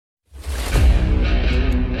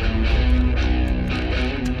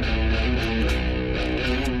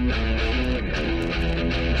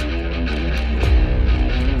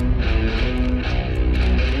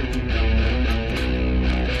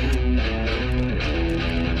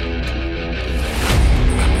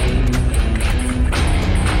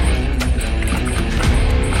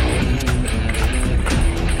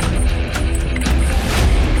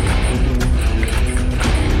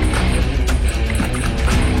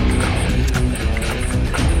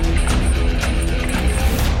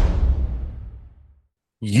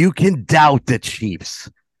You can doubt the Chiefs.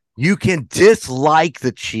 You can dislike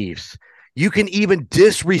the Chiefs. You can even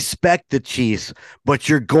disrespect the Chiefs, but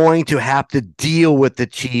you're going to have to deal with the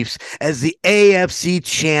Chiefs as the AFC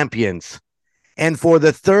champions. And for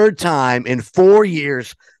the third time in 4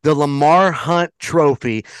 years, the Lamar Hunt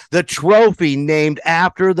Trophy, the trophy named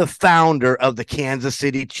after the founder of the Kansas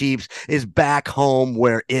City Chiefs, is back home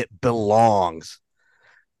where it belongs.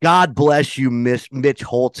 God bless you, Mitch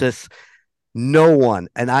Holtis. No one,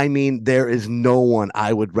 and I mean there is no one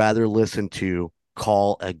I would rather listen to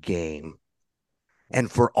call a game.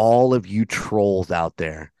 And for all of you trolls out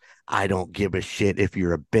there, I don't give a shit if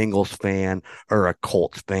you're a Bengals fan or a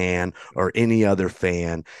Colts fan or any other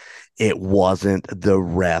fan. It wasn't the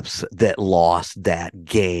refs that lost that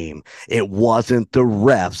game. It wasn't the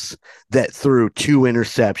refs that threw 2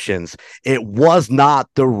 interceptions. It was not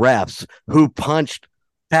the refs who punched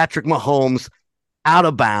Patrick Mahomes out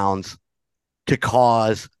of bounds to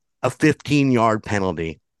cause a 15-yard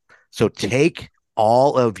penalty. So take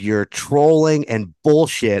all of your trolling and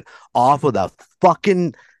bullshit off of the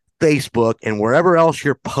fucking Facebook and wherever else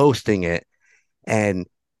you're posting it and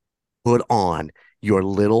put on your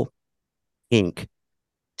little pink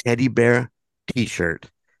teddy bear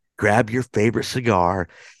t-shirt, grab your favorite cigar,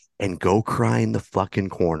 and go cry in the fucking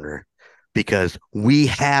corner, because we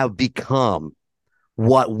have become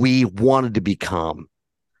what we wanted to become.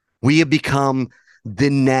 We have become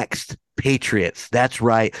the next Patriots. That's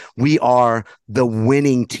right. We are the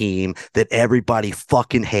winning team that everybody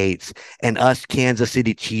fucking hates. And us Kansas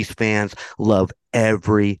City Chiefs fans love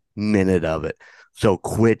every minute of it. So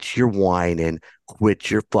quit your whining,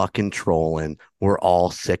 quit your fucking trolling. We're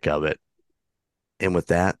all sick of it. And with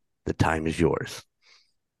that, the time is yours.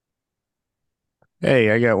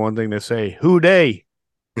 Hey, I got one thing to say. Who day?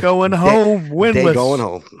 Going home winless. They going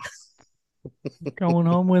home. Going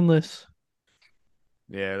home winless.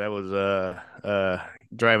 Yeah, that was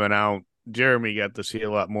driving out. Jeremy got to see a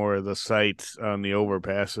lot more of the sights on the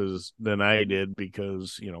overpasses than I did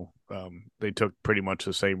because, they took pretty much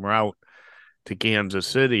the same route to Kansas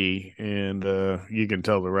City, and you can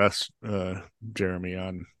tell the rest, Jeremy,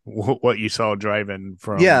 on what you saw driving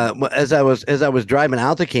from. Yeah, as I was driving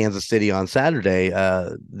out to Kansas City on Saturday,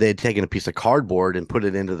 they had taken a piece of cardboard and put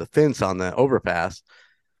it into the fence on the overpass.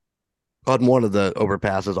 On one of the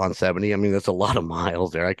overpasses on 70. I mean, that's a lot of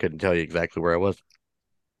miles there. I couldn't tell you exactly where I was.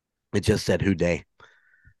 It just said who day.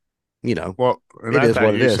 Well, and it I is thought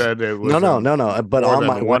what it you is. said it was No. But more on than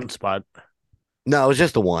my one spot. No, it was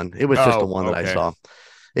just the one. It was just the one that I saw.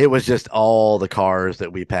 It was just all the cars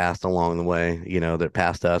that we passed along the way, that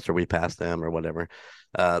passed us or we passed them or whatever.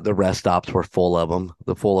 The rest stops were full of them,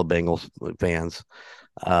 full of Bengals fans.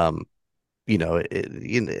 And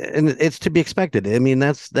it's to be expected. I mean,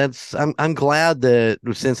 I'm glad that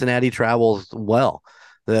Cincinnati travels well.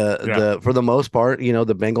 For the most part, the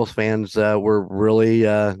Bengals fans were really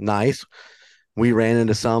nice. We ran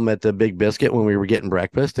into some at the Big Biscuit when we were getting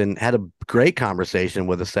breakfast and had a great conversation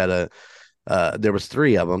with a set of there was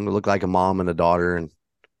 3 of them. It looked like a mom and a daughter and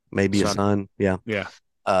maybe a son. Yeah.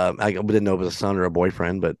 I didn't know if it was a son or a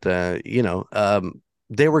boyfriend, but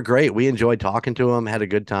they were great. We enjoyed talking to them, had a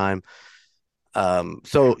good time.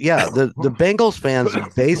 So yeah, the Bengals fans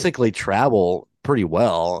basically travel pretty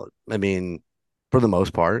well. I mean, for the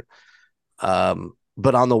most part.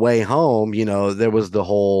 But on the way home, there was the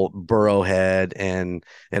whole Burrowhead and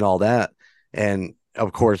all that. And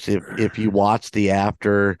of course, if you watch the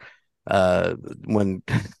after when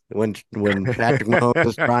Patrick Mahomes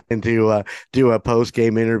was trying to do a post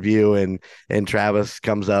game interview and Travis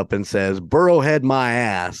comes up and says Burrowhead my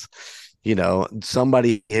ass,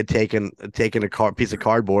 somebody had taken a piece of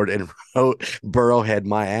cardboard and wrote Burrowhead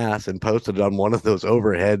my ass and posted it on one of those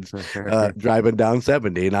overheads driving down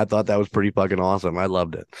 70. And I thought that was pretty fucking awesome. I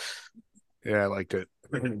loved it. Yeah, I liked it.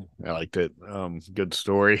 Good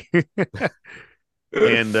story.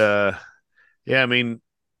 And I mean,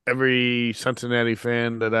 every Cincinnati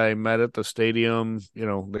fan that I met at the stadium,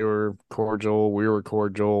 they were cordial. We were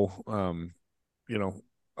cordial.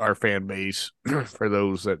 Our fan base, for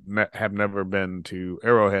those that have never been to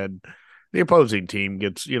Arrowhead, the opposing team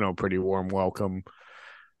gets, pretty warm welcome.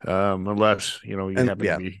 Unless, you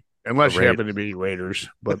happen to be Raiders,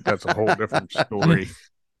 but that's a whole different story.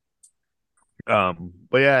 But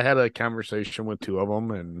yeah, I had a conversation with 2 of them,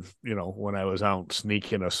 and when I was out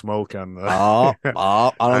sneaking a smoke on the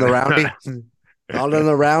out on the roundy, out on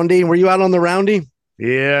the roundy. Were you out on the roundy?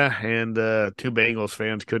 Yeah, and 2 Bengals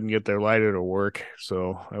fans couldn't get their lighter to work,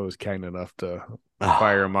 so I was kind enough to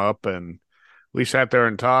fire them up, and we sat there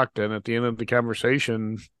and talked. And at the end of the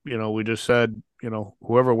conversation, we just said,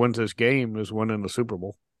 whoever wins this game is winning the Super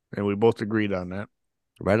Bowl, and we both agreed on that.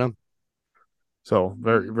 Right on. So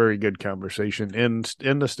very, very good conversation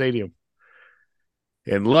in the stadium.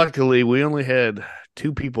 And luckily, we only had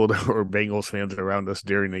two people that were Bengals fans around us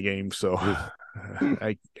during the game. So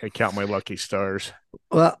I count my lucky stars.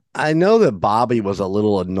 Well, I know that Bobby was a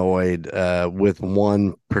little annoyed with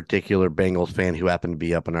one particular Bengals fan who happened to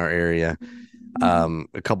be up in our area,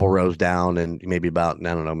 a couple rows down and maybe about,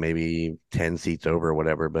 I don't know, maybe 10 seats over or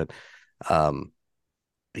whatever. But um,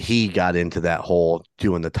 he got into that whole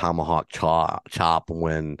doing the tomahawk chop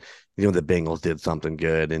when, the Bengals did something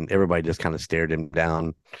good and everybody just kind of stared him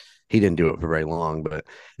down. He didn't do it for very long, but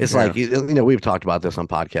it's like, we've talked about this on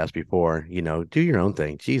podcasts before, do your own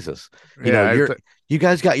thing. Jesus, Yeah, you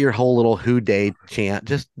guys got your whole little who day chant.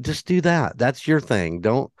 Just do that. That's your thing.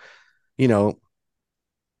 Don't, I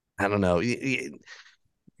don't know.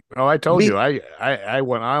 Oh, I told you, I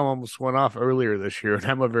almost went off earlier this year, and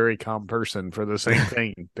I'm a very calm person for the same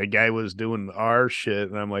thing. The guy was doing our shit,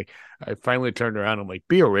 and I'm like, I finally turned around. I'm like,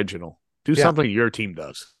 be original, do something your team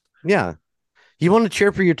does. Yeah, you want to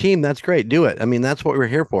cheer for your team? That's great. Do it. I mean, that's what we're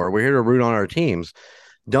here for. We're here to root on our teams.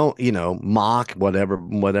 Don't mock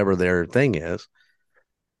whatever their thing is.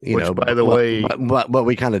 Which, by the way, what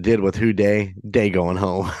we kind of did with who day going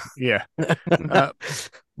home. Yeah,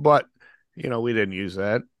 but. We didn't use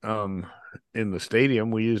that in the stadium.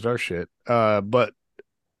 We used our shit. But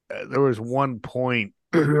there was one point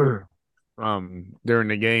during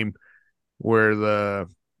the game where the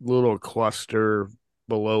little cluster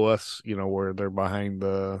below us, where they're behind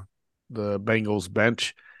the Bengals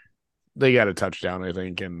bench, they got a touchdown, I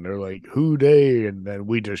think, and they're like, "Who day?" And then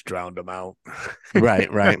we just drowned them out. Right.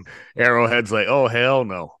 Arrowhead's like, "Oh hell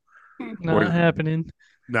no, not happening."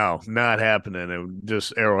 No, not happening. And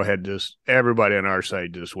just Arrowhead, just everybody on our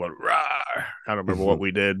side just went, rah. I don't remember what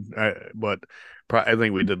we did, but I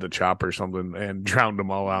think we did the chop or something and drowned them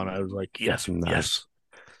all out. I was like, yes, yes.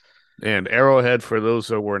 And Arrowhead, for those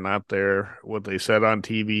that were not there, what they said on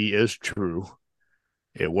TV is true.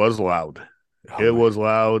 It was loud. It was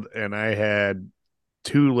loud, and I had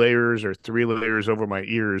 2 layers or 3 layers over my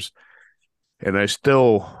ears, and I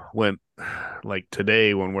still went, like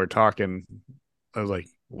today when we're talking, I was like,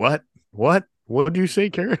 what did you say,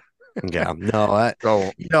 Karen? Yeah, no,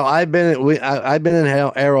 I've been in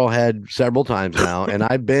Arrowhead several times now, and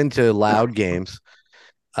I've been to loud games.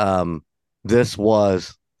 This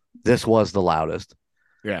was the loudest.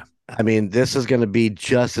 Yeah, I mean, this is going to be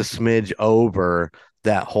just a smidge over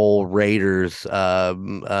that whole Raiders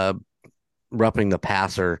roughing the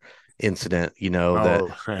passer incident.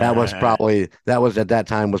 That was at that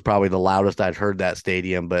time was probably the loudest I'd heard that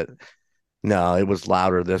stadium, but. No, it was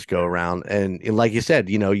louder this go around. And like you said,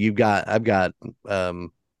 I've got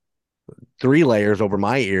 3 layers over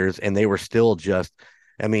my ears and they were still just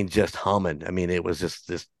humming. I mean, it was just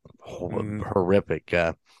this horrific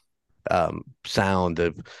sound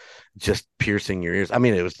of just piercing your ears. I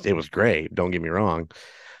mean, it was great. Don't get me wrong.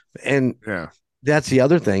 And that's the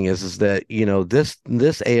other thing is that, this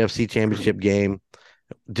AFC championship game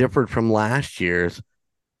differed from last year's.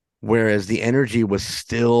 Whereas the energy was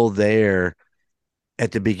still there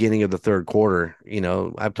at the beginning of the third quarter.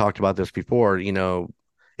 I've talked about this before.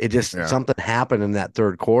 It just something happened in that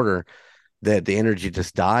third quarter that the energy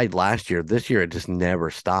just died last year. This year, it just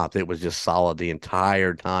never stopped. It was just solid the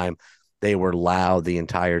entire time. They were loud the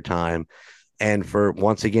entire time. And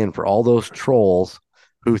once again, for all those trolls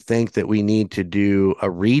who think that we need to do a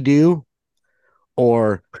redo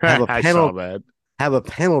or have a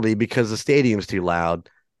penalty because the stadium's too loud.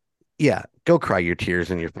 Yeah, go cry your tears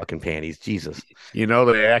in your fucking panties. Jesus.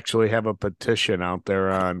 They actually have a petition out there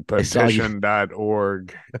on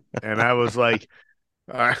petition.org. And I was like,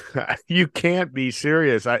 you can't be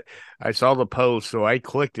serious. I saw the post, so I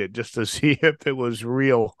clicked it just to see if it was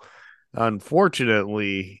real.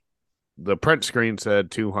 Unfortunately, the print screen said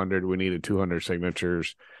 200. We needed 200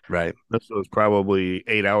 signatures. Right. This was probably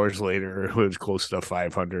 8 hours later. It was close to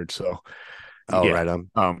 500. So, right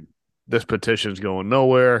on. This petition's going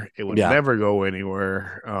nowhere. It would never go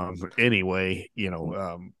anywhere. Anyway,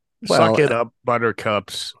 suck it up,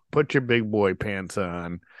 buttercups. Put your big boy pants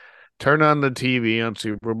on. Turn on the TV on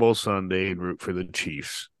Super Bowl Sunday and root for the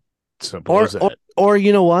Chiefs. Simple as that. Or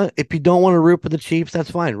you know what? If you don't want to root for the Chiefs,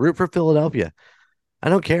 that's fine. Root for Philadelphia. I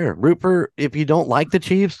don't care. If you don't like the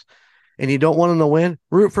Chiefs and you don't want them to win,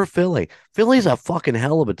 root for Philly. Philly's a fucking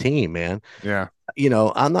hell of a team, man. Yeah.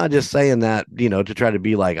 I'm not just saying that, to try to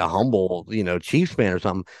be like a humble, Chiefs fan or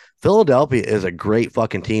something. Philadelphia is a great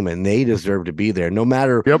fucking team and they deserve to be there no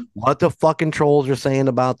matter what the fucking trolls are saying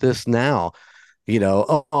about this now.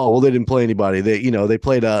 Well, they didn't play anybody. They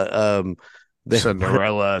played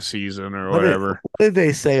Cinderella season or whatever. What did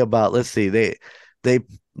they say about, let's see, they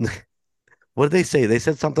What did they say? They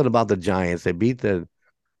said something about the Giants. They beat the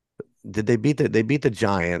did they beat the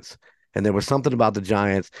Giants, and there was something about the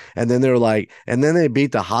Giants, and then they were like, and then they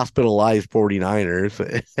beat the hospitalized 49ers.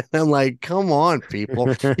 And I'm like, come on, people.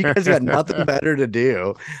 You guys got nothing better to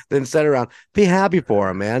do than sit around. Be happy for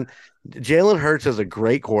him, man. Jalen Hurts is a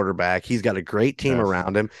great quarterback. He's got a great team Yes.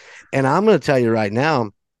 around him. And I'm going to tell you right now,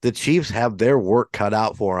 the Chiefs have their work cut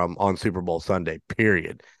out for them on Super Bowl Sunday,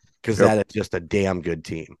 period. Because Yep. that is just a damn good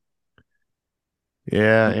team.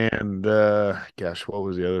 Yeah, and gosh, what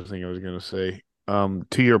was the other thing I was gonna say? To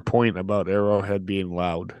your point about Arrowhead being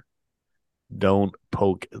loud, don't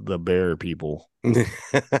poke the bear, people.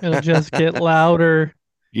 It'll just get louder.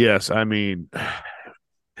 Yes, I mean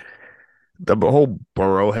the whole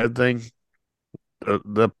Burrowhead thing.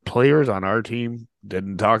 The players on our team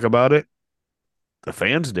didn't talk about it. The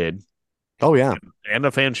fans did, Oh, yeah. and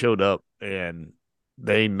the fans showed up, and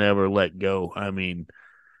they never let go. I mean,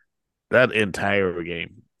 that entire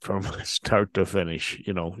game from start to finish,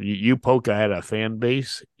 you poke at a fan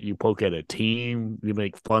base, you poke at a team, you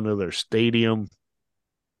make fun of their stadium,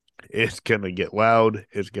 it's going to get loud,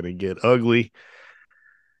 it's going to get ugly.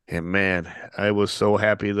 And man, I was so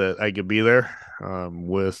happy that I could be there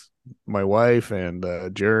with my wife and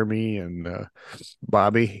Jeremy and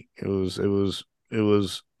Bobby. It was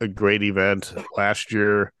a great event last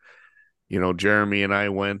year. Jeremy and I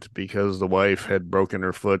went because the wife had broken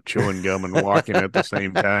her foot chewing gum and walking at the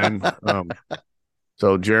same time.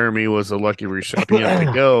 So Jeremy was the lucky recipient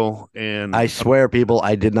to go, I swear, people,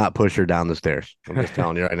 I did not push her down the stairs. I'm just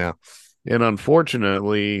telling you right now. and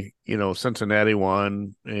unfortunately, Cincinnati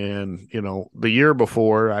won, and the year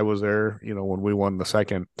before I was there, when we won the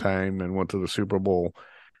second time and went to the Super Bowl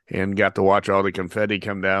and got to watch all the confetti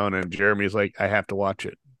come down, and Jeremy's like, I have to watch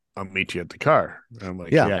it. I'll meet you at the car. And I'm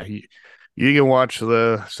like, Yeah. yeah, you can watch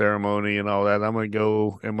the ceremony and all that. I'm going to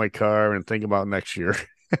go in my car and think about next year.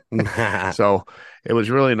 So it was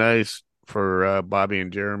really nice for Bobby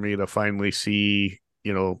and Jeremy to finally see,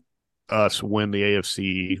 us win the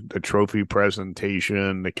AFC, the trophy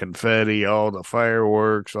presentation, the confetti, all the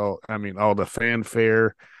fireworks, all the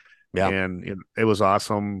fanfare. Yeah. And it was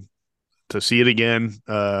awesome to see it again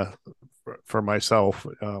for myself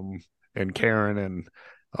and Karen. And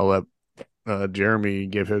I'll let Jeremy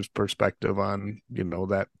give his perspective on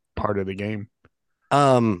that part of the game.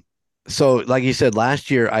 So like you said, last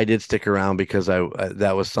year I did stick around because I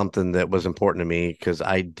that was something that was important to me because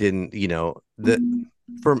I didn't,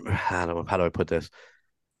 how do I put this?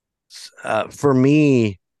 For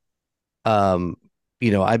me, um,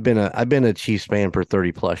 I've been a Chiefs fan for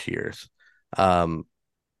 30 plus years. Um,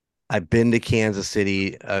 I've been to Kansas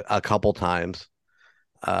City a couple times.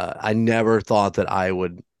 I never thought that I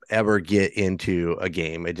would ever get into a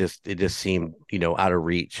game. It just seemed, out of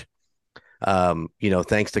reach.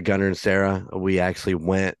 Thanks to Gunnar and Sarah, we actually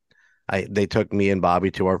went. They took me and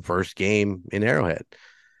Bobby to our first game in Arrowhead,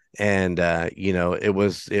 and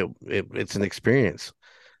it's an experience.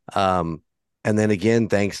 Um, and then again,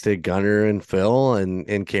 thanks to Gunnar and Phil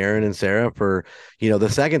and Karen and Sarah for the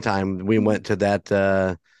second time we went to that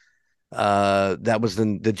was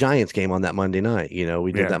the Giants game on that Monday night.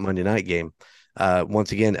 We did Yeah. that Monday night game.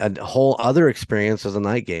 Once again, a whole other experience as a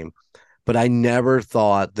night game. But I never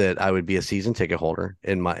thought that I would be a season ticket holder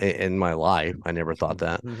in my life. I never thought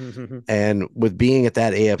that. And with being at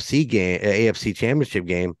that AFC championship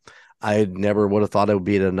game, I never would have thought I would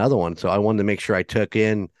be at another one. So I wanted to make sure I took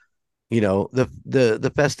in,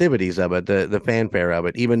 the festivities of it, the fanfare of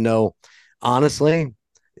it, even though honestly,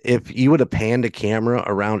 if you would have panned a camera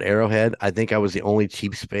around Arrowhead, I think I was the only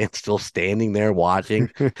Chiefs fan still standing there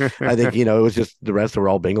watching. I think, it was just the rest of were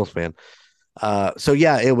all Bengals fan. So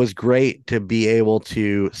yeah, it was great to be able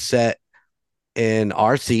to sit in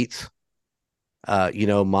our seats,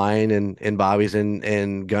 mine and Bobby's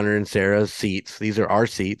and Gunnar and Sarah's seats. These are our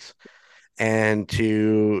seats, and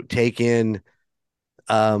to take in,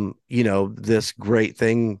 this great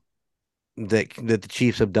thing that the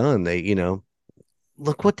Chiefs have done. They,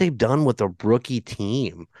 look what they've done with a rookie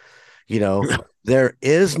team. You know, there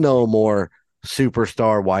is no more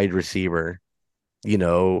superstar wide receiver. You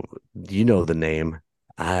know the name.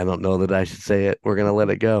 I don't know that I should say it. We're gonna let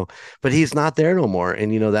it go. But he's not there no more.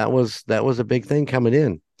 And that was a big thing coming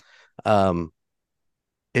in. Um,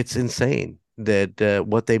 it's insane that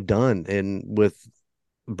what they've done and with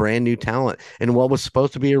brand new talent and what was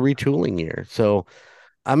supposed to be a retooling year. So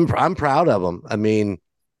I'm proud of them. I mean,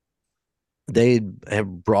 they have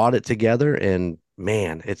brought it together, and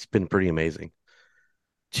man, it's been pretty amazing.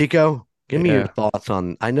 Chico, give me your Yeah. thoughts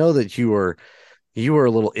on. I know that you were a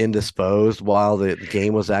little indisposed while the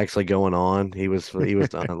game was actually going on. He was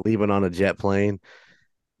leaving on a jet plane.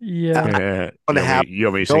 Yeah. Want to have You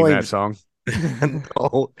want me to sing going. that song?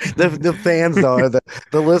 No, the fans don't,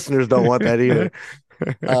 the listeners don't want that either.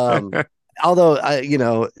 Um, although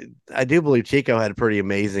I do believe Chico had a pretty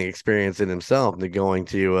amazing experience in himself to going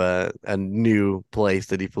to a new place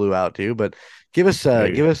that he flew out to. But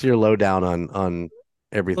Hey, give us your lowdown on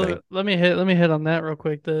everything. Let me hit on that real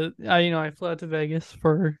quick. I flew out to Vegas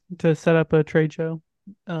to set up a trade show.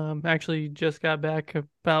 Actually just got back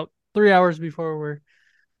about 3 hours before we're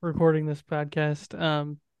recording this podcast.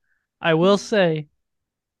 I will say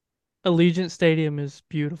Allegiant Stadium is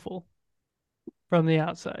beautiful from the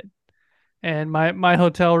outside. And my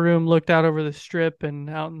hotel room looked out over the strip, and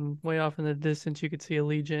out and way off in the distance you could see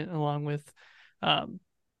Allegiant along with um,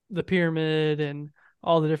 the pyramid and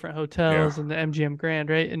all the different yeah. hotels and the MGM Grand,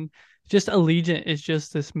 right? And just Allegiant is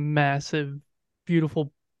just this massive,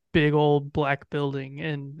 beautiful, big old black building,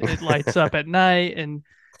 and it lights up at night, and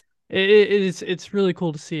it's really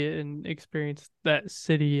cool to see it and experience that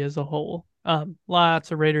city as a whole.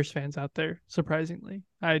 Lots of Raiders fans out there, surprisingly.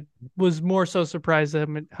 I was more so surprised at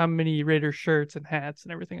how many Raiders shirts and hats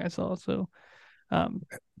and everything I saw. So, um,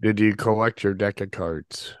 Did you collect your deck of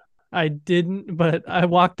cards? I didn't, but I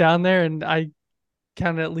walked down there and I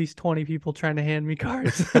counted at least 20 people trying to hand me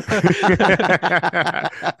cards. I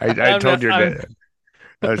I'm told not, your I'm, dad.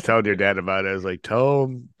 I was telling your dad about it. I was like, tell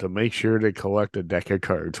him to make sure to collect a deck of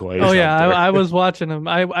cards while Oh he's yeah, out there. I was watching them.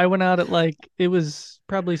 I went out at like it was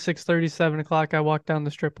probably 6:30, 7 o'clock. I walked down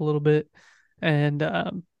the strip a little bit, and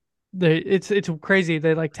it's crazy.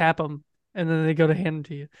 They like tap them, and then they go to hand them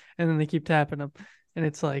to you, and then they keep tapping them, and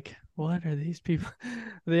it's like, what are these people?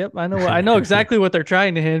 Yep, I know exactly what they're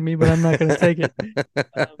trying to hand me, but I'm not gonna take it.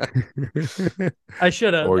 I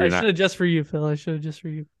should have. Or I you're should not. have just for you, Phil. I should have just for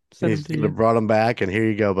you sent You them to could have you. brought him back, and here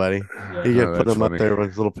you go, buddy. Yeah, You get Oh, put that's him up funny. there with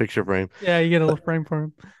his little picture frame. yeah, you get a But, little frame for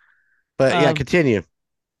him. but yeah, Um, continue.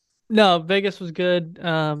 no, Vegas was good.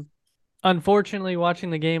 Unfortunately,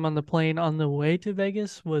 watching the game on the plane on the way to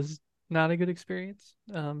Vegas was not a good experience.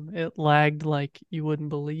 It lagged like you wouldn't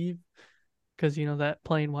believe because that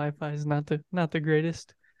plane Wi-Fi is not the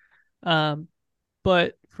greatest. Um,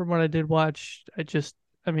 but from what I did watch,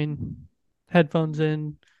 I mean, headphones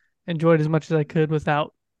in, enjoyed as much as I could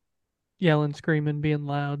without yelling, screaming, being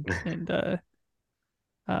loud, and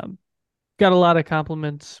um, got a lot of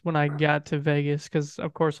compliments when I got to Vegas because,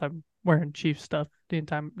 of course, I'm wearing Chiefs stuff the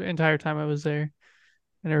entire time I was there.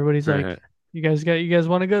 And everybody's like, "You guys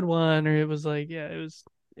won a good one," or it was like, yeah,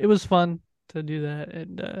 it was fun to do that,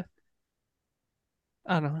 and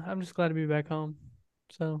I don't know, I'm just glad to be back home.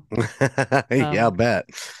 So, Yeah, I um, bet.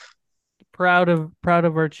 proud of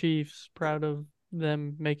our Chiefs, proud of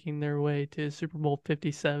them making their way to Super Bowl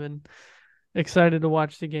 57. Excited to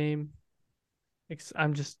watch the game.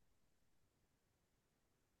 I'm just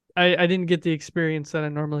I didn't get the experience that I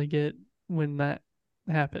normally get when that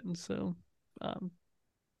happens. So, um,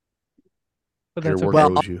 but Your that's work okay.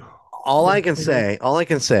 Well, owes you. Yeah, it does. all I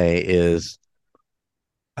can say is,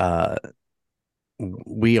 uh,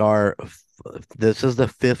 we are. This is the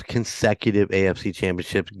fifth consecutive AFC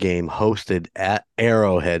Championship game hosted at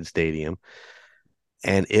Arrowhead Stadium,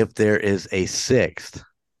 and if there is a sixth,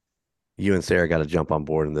 you and Sarah got to jump on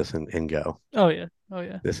board in this and go. Oh yeah. Oh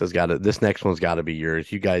yeah. This next one's got to be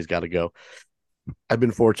yours. You guys got to go. I've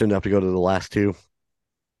been fortunate enough to go to the last two.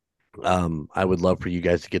 I would love for you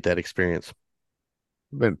guys to get that experience.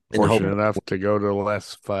 I've been And hope fortunate enough to go to the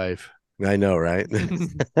last five. I know, right?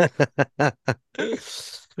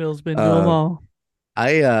 Phil's been to them uh, all.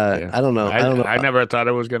 Yeah. I don't know. I don't know. I never thought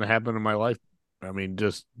it was going to happen in my life. I mean,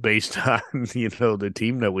 just based on, the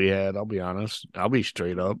team that we had, I'll be honest. I'll be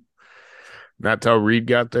straight up. Not till Reed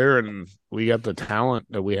got there and we got the talent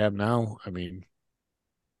that we have now. I mean,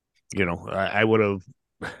 I would have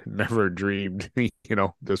never dreamed,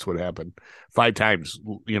 this would happen 5 times,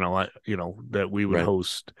 that we would Right.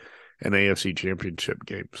 host an AFC championship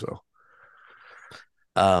game. So,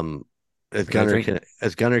 Um, as and I Gunner think can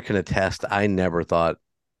as Gunner can attest, I never thought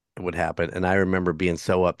it would happen, and I remember being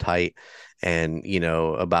so uptight, and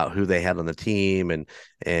about who they had on the team,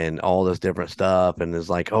 and all this different stuff, and it's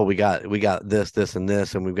like, oh, we got this, and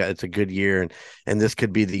this, and it's a good year, and this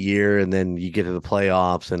could be the year, and then you get to the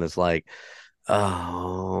playoffs, and it's like,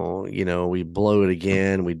 oh, we blow it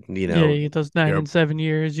again, Yeah, you get those nine yep, and 7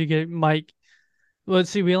 years. You get Mike. Well, let's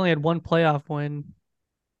see. We only had one playoff win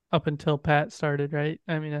up until Pat started, right?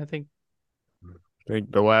 I mean, I think. I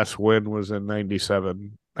think the last win was in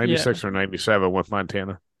 97, Yeah, 96 or 97 with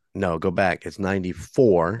Montana. No, go back. It's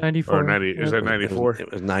 94. Or 94. 90, is Yep. that 94?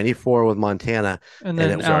 It was 94 with Montana, And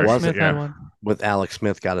and then it Sorry. Alex wasn't Smith had Yeah. one. with Alex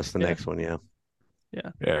Smith got us the Yeah, next one. Yeah.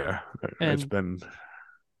 yeah. Yeah. It's And been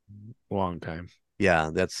a long time.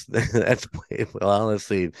 Yeah, that's well, let's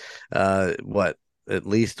see. What, at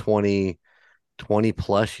least 20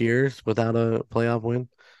 plus years without a playoff win.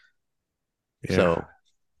 Yeah. So,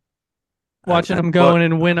 Watching them But going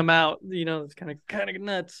and win them out, it's kind of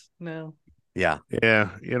nuts now. yeah. yeah,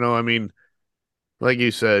 I mean, like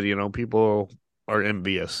you said, people are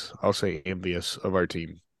envious. I'll say envious of our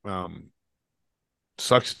team.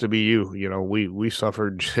 Sucks to be you. We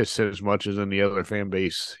suffered just as much as any other fan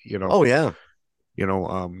base. Oh yeah.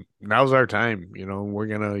 Now's our time. We're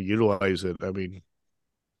gonna utilize it. I mean,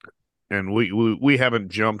 and we haven't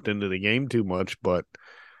jumped into the game too much, but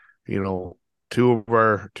you know, two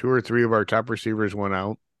or three of our top receivers went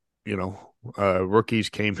out. Rookies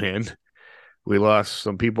came in. We lost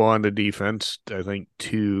some people on the defense. I think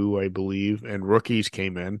two, I believe, and rookies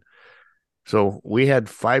came in. So we had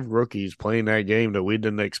five rookies playing that game that we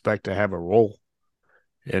didn't expect to have a role,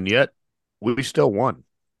 and yet we still won.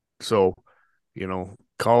 So,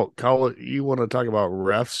 call it. You want to talk about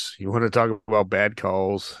refs? You want to talk about bad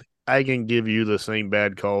calls? I can give you the same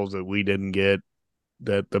bad calls that we didn't get,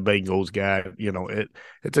 that the Bengals got.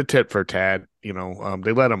 It's a tit for tat. They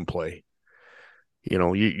let them play.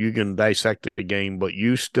 You can dissect the game, but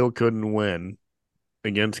you still couldn't win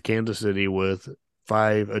against Kansas City with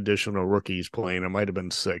five additional rookies playing. It might have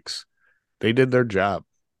been six. They did their job.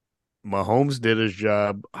 Mahomes did his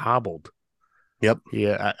job, hobbled. Yep.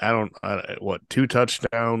 Yeah, what, two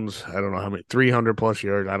touchdowns? I don't know how many, 300 plus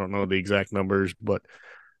yards. I don't know the exact numbers, but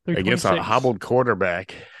against a 326. hobbled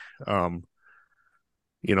quarterback, that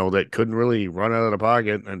couldn't really run out of the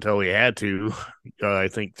pocket until he had to. I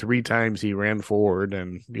think three times he ran forward,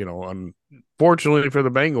 and, unfortunately for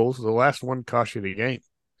the Bengals, the last one cost you the game.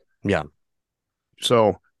 Yeah.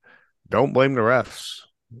 So don't blame the refs.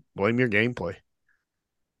 Blame your gameplay.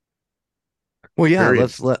 Well, yeah,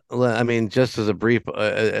 Period. I mean, just as a brief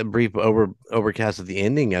overcast at the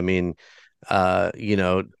ending. I mean,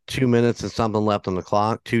 2 minutes and something left on the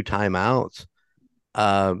clock, two timeouts.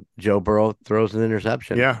 Joe Burrow throws an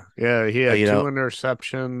interception. Yeah, yeah. He had You two know,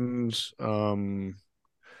 interceptions,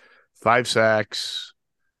 5 sacks,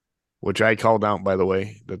 which I called out, by the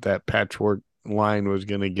way, that patchwork line was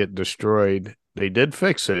going to get destroyed. They did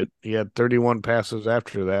fix it. He had 31 passes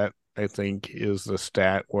after that, I think, is the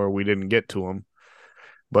stat where we didn't get to him.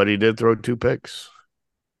 But he did throw two picks,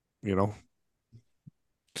 you know.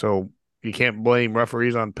 So you can't blame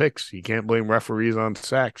referees on picks. You can't blame referees on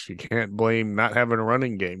sacks. You can't blame not having a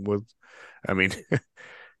running game with, I mean,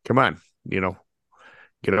 come on, get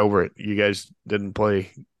over it. You guys didn't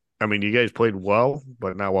play. I mean, you guys played well,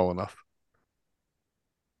 but not well enough.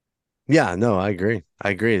 yeah, no, I agree.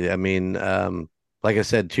 I agree. I mean, like I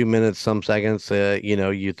said, 2 minutes, some seconds,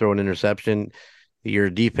 you throw an interception, your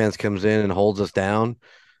defense comes in and holds us down.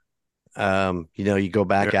 You go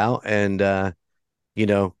back Yeah. out and,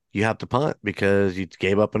 you have to punt because you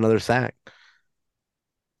gave up another sack.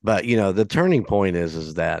 But, the turning point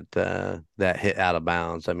is that, that hit out of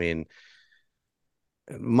bounds. I mean,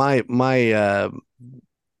 my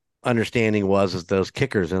understanding is those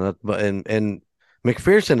kickers and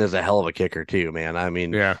McPherson is a hell of a kicker too, man. I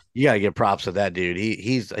mean, Yeah. you gotta give props to that dude.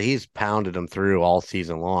 He's pounded them through all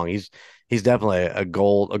season long. He's definitely a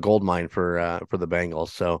gold mine for the Bengals.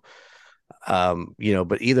 So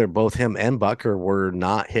but either both him and Bucker were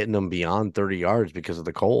not hitting them beyond 30 yards because of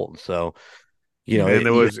the cold. So,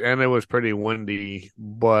 And it was pretty windy,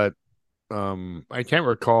 but I can't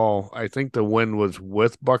recall. I think the wind was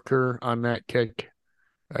with Bucker on that kick.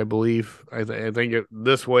 I believe. I think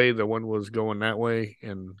this way the wind was going that way,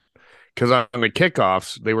 and because on the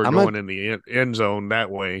kickoffs they were I'm not, going in the end zone that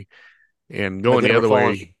way and but going they the were other falling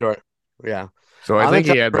way. short. Yeah. So I I'm gonna think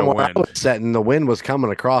tell he you had from the where I was wind. sitting, the wind was coming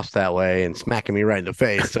across that way and smacking me right in the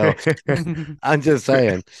face. So I'm just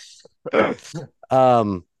saying.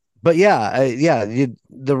 Um, but yeah,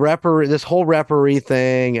 the referee, this whole referee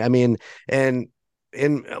thing. I mean, and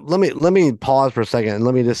let me pause for a second and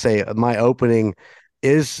let me just say my opening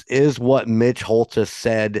is what Mitch Holtis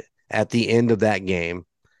said at the end of that game.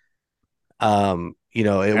 It was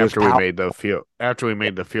after we power. made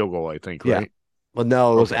the field goal, I think, Yeah. right? Well,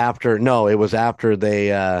 no, it was Okay. after. No, it was after they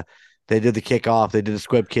did the kickoff. They did the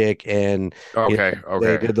squib kick, and Okay. they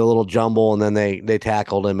Okay. did the little jumble, and then they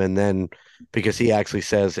tackled him, and then because he actually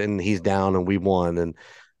says, and he's down, and we won, and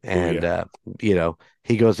Oh and yeah. uh,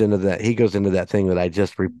 he goes into that thing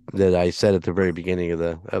that that I said at the very beginning of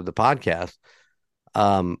the podcast.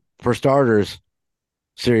 For starters,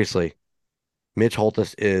 seriously, Mitch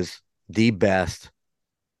Holtis is the best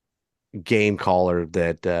game caller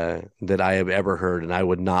that I have ever heard, and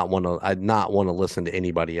I'd not want to listen to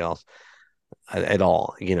anybody else at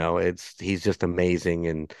all. He's just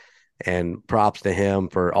amazing, and props to him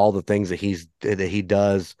for all the things that he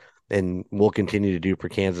does and will continue to do for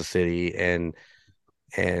Kansas City, and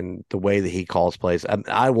the way that he calls plays.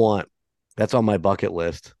 That's on my bucket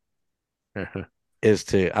list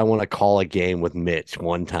I want to call a game with Mitch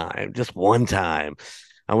one time, just one time.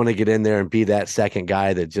 I want to get in there and be that second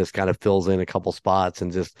guy that just kind of fills in a couple spots,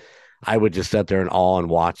 and I would just sit there in awe and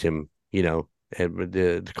watch him,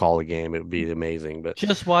 to call a game. It would be amazing. But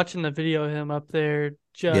just watching the video of him up there,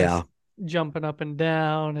 just yeah, jumping up and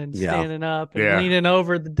down and yeah, standing up and Yeah. leaning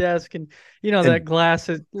over the desk, and And- that glass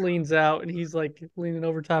leans out, and he's like leaning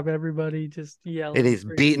over top of everybody, just yelling. and he's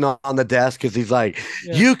beating on the desk because he's like,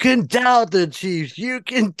 Yeah. "You can doubt the Chiefs, you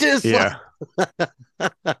can dislike." Yeah.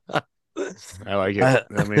 I like it.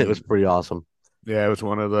 I mean, it was pretty awesome. yeah, it was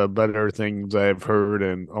one of the better things I've heard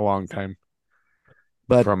in a long time.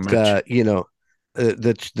 But From Mitch.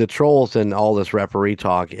 The trolls and all this referee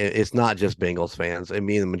talk, it's not just Bengals fans. I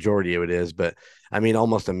mean, the majority of it is, but I mean,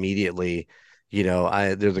 almost immediately,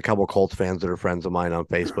 there's a couple Colts fans that are friends of mine on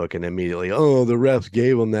Facebook, and immediately, oh, the refs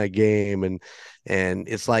gave them that game, and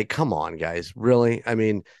it's like, come on, guys, really? I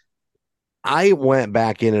mean, I went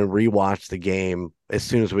back in and rewatched the game as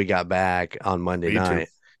soon as we got back on Monday Me too. night,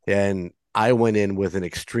 and I went in with an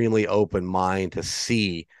extremely open mind to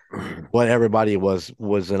see what everybody was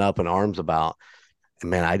in up in arms about. And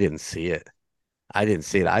man, I didn't see it. I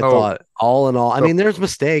thought all in all, I mean, there's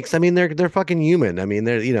mistakes. I mean, they're fucking human. I mean,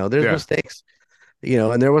 there's Yeah. mistakes,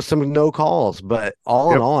 and there was some no calls, but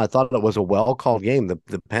all in Yep. all, I thought it was a well called game.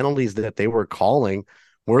 The penalties that they were calling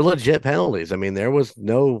were legit penalties. I mean, there was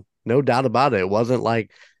no doubt about it. It wasn't like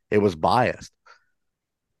it was biased.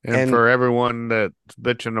 And for everyone that's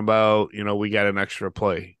bitching about, we got an extra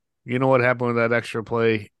play. You know what happened with that extra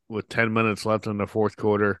play with 10 minutes left in the fourth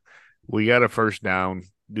quarter? We got a first down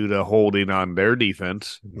due to holding on their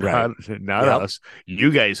defense, not Yep. us. You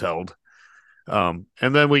guys held. And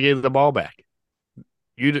then we gave the ball back.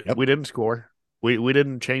 We didn't score. We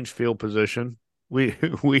didn't change field position. We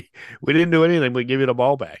we didn't do anything but give you the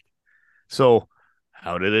ball back. So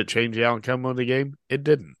how did it change the outcome of the game? It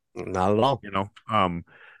didn't. Not at all.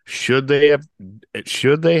 Should they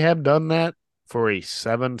have done that for a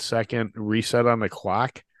 7-second reset on the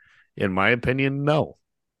clock? In my opinion, no.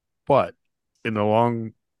 But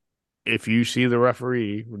if you see the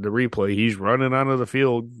referee, the replay, he's running onto the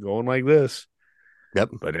field going like this. Yep.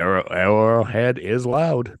 But Arrowhead is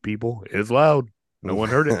loud, people. It's loud. No one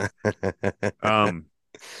heard it.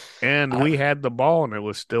 And we had the ball, and it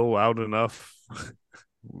was still loud enough.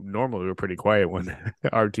 Normally, we're pretty quiet when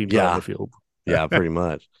our team's on the field. Yeah, pretty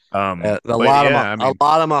much. A lot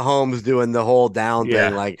of Mahomes doing the whole down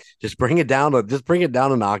thing, like just bring it down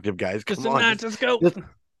an octave, guys. Come on, let's go.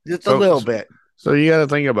 Just a little bit. So you got to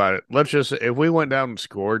think about it. If we went down and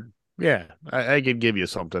scored, I could give you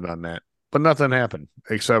something on that, but nothing happened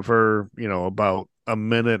except for about a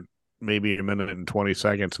minute, maybe a minute and 20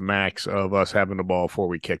 seconds max of us having the ball before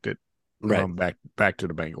we kicked it back to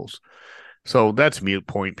the Bengals. So that's mute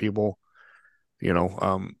point, people.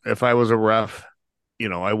 If I was a ref,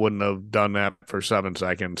 I wouldn't have done that for 7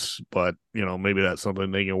 seconds, but maybe that's something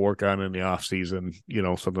they can work on in the off season,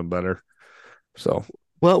 something better. So,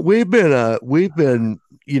 well, we've been as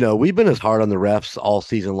hard on the refs all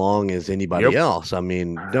season long as anybody else. I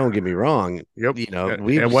mean, don't get me wrong. Yep.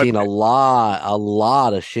 We've seen a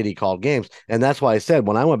lot of shitty called games, and that's why I said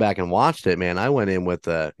when I went back and watched it, man, I went in with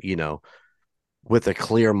a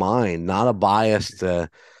clear mind, not a biased. In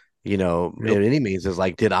any means, is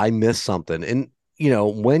like, did I miss something? And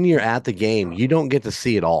when you're at the game, you don't get to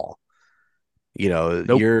see it all.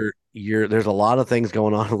 Nope. There's a lot of things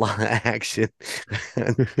going on, a lot of action.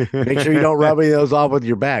 Make sure you don't rub any of those off with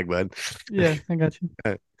your bag, bud. Yeah, I got you.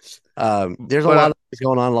 There's a lot of things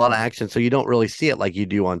going on, a lot of action, so you don't really see it like you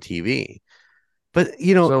do on TV. But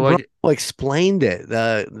Romo explained it.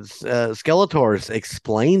 Skeletors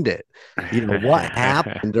explained it. What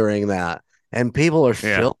happened during that, and people are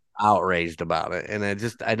still outraged about it, and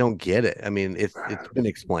I don't get it. I mean, it's been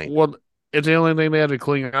explained. Well, it's the only thing they had to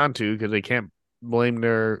cling on to because they can't blame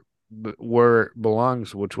where it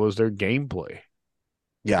belongs, which was their gameplay,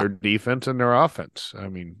 their defense and their offense. I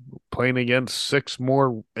mean, playing against 6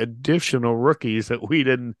 more additional rookies that we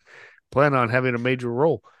didn't plan on having a major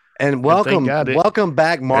role. And welcome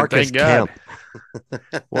back, Marcus Kemp.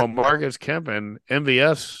 Well, Marcus Kemp and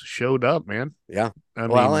MVS showed up, man. Yeah.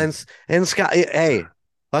 And Sky, hey,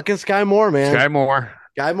 fucking Sky Moore, man. Sky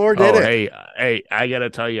Moore did it. Hey, I gotta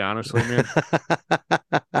tell you honestly, man.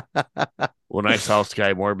 When I saw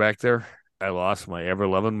Sky Moore back there, I lost my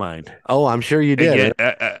ever-loving mind. Oh, I'm sure you did.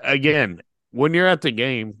 Again, when you're at the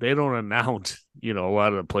game, they don't announce a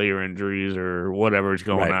lot of the player injuries or whatever's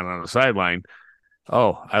going Right. on the sideline.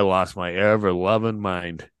 Oh, I lost my ever loving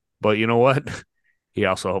mind. But you know what? He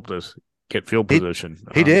also helped us get field He position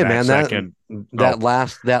he on did, that man. That second. Oh,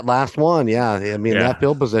 that last one, yeah. I mean, that yeah.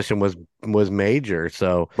 field position was major.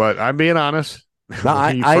 So But I'm being honest. no,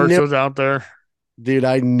 When he I first knew, was out there, dude.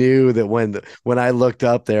 I knew that when I looked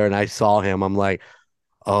up there and I saw him, I'm like,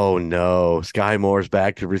 oh no, Sky Moore's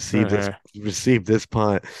back to receive this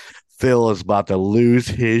punt. Phil is about to lose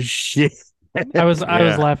his shit. I was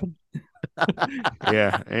yeah, laughing.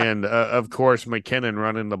 yeah. And of course, McKinnon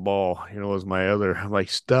running the ball, was my other. I'm like,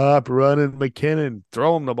 stop running, McKinnon,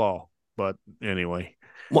 throw him the ball. But anyway,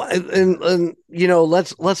 Well, and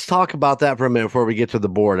let's talk about that for a minute before we get to the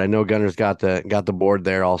board. I know Gunner's got the board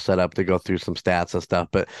there all set up to go through some stats and stuff,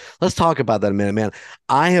 but let's talk about that a minute, man.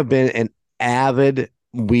 I have been an avid.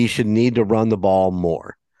 We should need to run the ball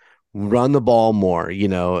more. Run the ball more.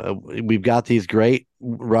 We've got these great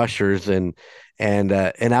rushers, and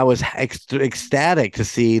I was ecstatic to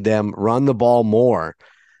see them run the ball more.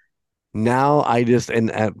 Now I just and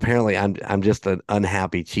apparently I'm just an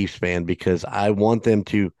unhappy Chiefs fan because I want them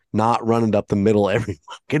to not run it up the middle every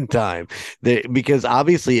fucking time. Because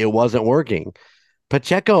obviously it wasn't working.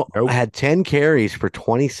 Pacheco nope. had 10 carries for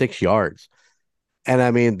 26 yards. And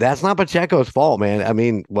I mean, that's not Pacheco's fault, man. I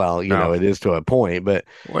mean, well, No. it is to a point, but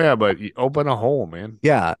Well, yeah, but you open a hole, man.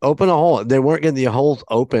 yeah, open a hole. They weren't getting the holes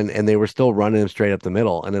open and they were still running him straight up the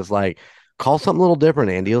middle. And it's like, call something a little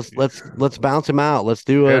different, Andy. Let's bounce him out. Let's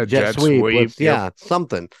do a Yeah, jet jet sweep. sweep. Yep.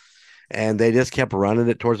 Something. And they just kept running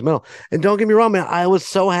it towards the middle. And don't get me wrong, man, I was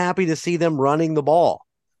so happy to see them running the ball.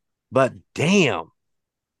 But damn,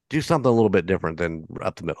 do something a little bit different than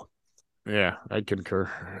up the middle. Yeah, I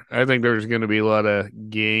concur. I think there's going to be a lot of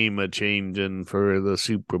game a changing for the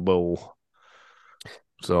Super Bowl.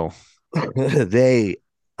 So, They,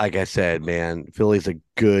 like I said, man, Philly's a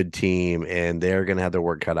good team, and they're gonna have their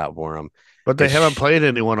work cut out for them. but they haven't played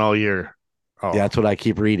anyone all year. Oh, That's what I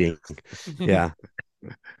keep reading. Yeah.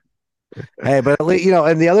 Hey, but at least,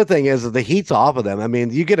 and the other thing is that the heat's off of them. I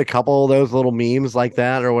mean, you get a couple of those little memes like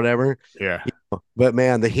that or whatever, yeah. but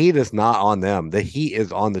man, the heat is not on them. The heat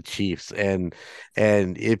is on the Chiefs, and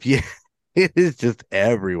if you, it is just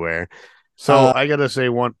everywhere. So I got to say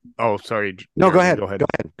one. Oh, sorry. No, go Jeremy, ahead. go ahead. Go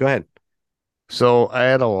ahead. Go ahead. So I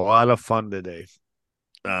had a lot of fun today.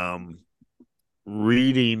 Um,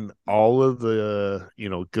 Reading all of the,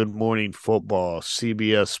 Good Morning Football,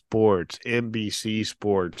 CBS Sports, NBC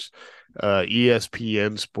Sports,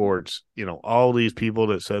 ESPN Sports, all these people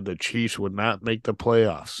that said the Chiefs would not make the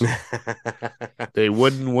playoffs. They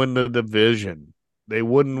wouldn't win the division. They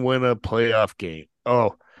wouldn't win a playoff game.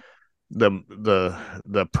 Oh,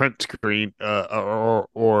 the print screen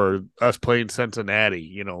or us playing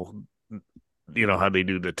Cincinnati, how they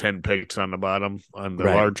do the 10 picks on the bottom on the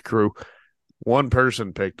Right. large crew. One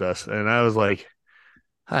person picked us, and I was like,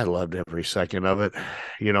 I loved every second of it.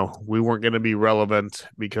 We weren't going to be relevant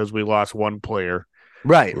because we lost one player.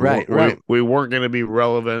 Right. Right. Right. We weren't going to be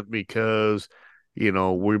relevant because,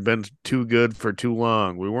 we've been too good for too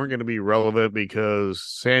long. We weren't going to be relevant because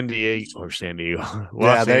San Diego, Yeah,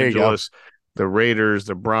 Los there you go. Angeles, the Raiders,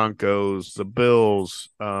 the Broncos, the Bills,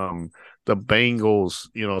 the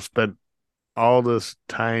Bengals, spent all this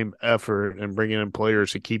time, effort, and bringing in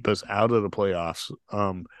players to keep us out of the playoffs.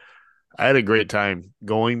 I had a great time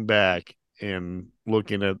going back and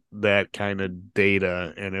looking at that kind of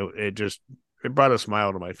data, and it brought a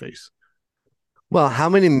smile to my face. Well, how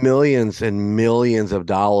many millions and millions of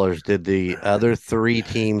dollars did the other three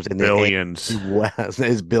teams in the Billions. AFC West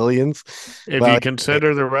is billions? If Well, you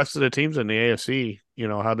consider the rest of the teams in the AFC,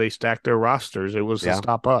 how they stacked their rosters, it was to yeah,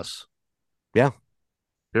 stop us. yeah.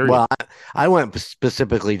 Period. Well, I went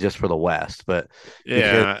specifically just for the West, but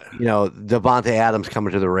because Yeah. Devontae Adams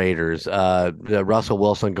coming to the Raiders, Russell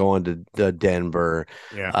Wilson going to Denver,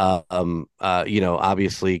 Yeah.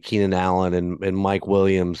 obviously Keenan Allen and Mike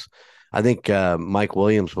Williams. I think Mike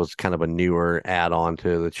Williams was kind of a newer add-on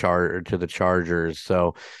to the Chargers.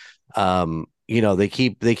 So, they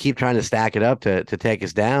keep trying to stack it up to take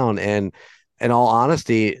us down. And in all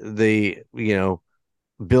honesty, the $1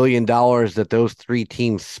 billion that those three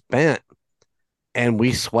teams spent, and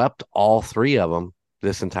we swept all three of them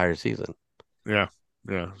this entire season. Yeah.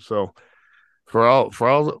 Yeah. So for all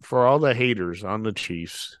the haters on the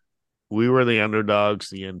Chiefs, we were the underdogs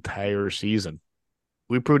the entire season.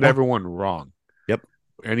 We proved Yeah. everyone wrong. Yep.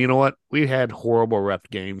 And you know what? We had horrible ref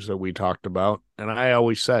games that we talked about. And I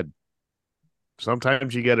always said,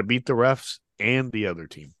 sometimes you got to beat the refs and the other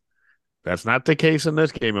team. That's not the case in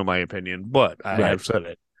this game, in my opinion, but I Right. have said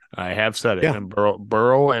it. I have said it. Yeah. And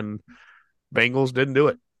Burrow and Bengals didn't do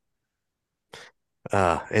it.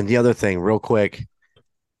 And the other thing, real quick,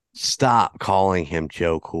 stop calling him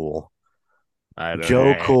Joe Cool. I don't.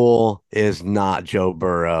 Joe Cool is not Joe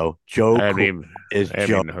Burrow. Joe I haven't Cool even. is I haven't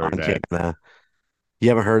Joe even heard that. Montana. You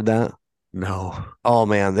haven't heard that? No. Oh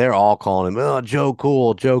man, they're all calling him, oh, Joe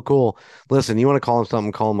Cool, Joe Cool. Listen, you want to call him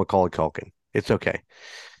something, call him Macaulay Culkin. It's okay.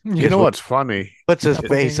 You Guess know what? what's funny? Puts his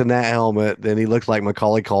face Doppelganger. in that helmet, then he looks like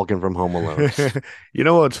Macaulay Culkin from Home Alone. You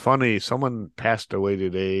know what's funny? Someone passed away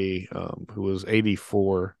today, who was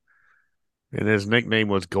 84, and his nickname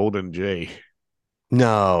was Golden J.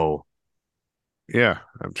 No, Yeah,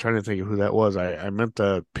 I'm trying to think of who that was. I meant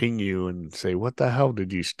to ping you and say, what the hell?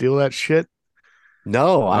 Did you steal that shit?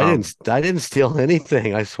 no, I Um, didn't. I didn't steal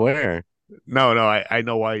anything. I swear. no, I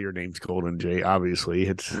know why your name's Golden J. Obviously,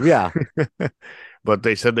 it's, Yeah, but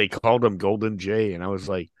they said they called him Golden J, and I was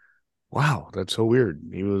like, wow, that's so weird.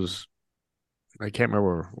 I can't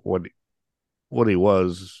remember what he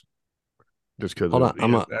was, just because hold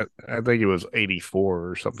on. I think he was 84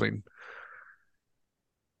 or something.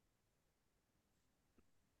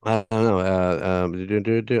 I don't know.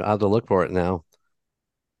 I have to look for it now.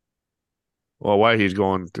 Well, while he's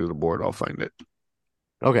going through the board, I'll find it.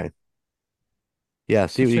 Okay. Yeah,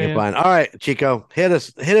 see what Just you can saying. find. All right, Chico, hit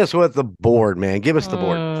us with the board, man. Give us the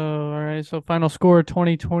board. All right. So final score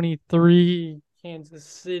 2023, Kansas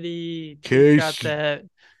City. Case.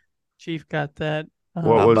 Chief got that.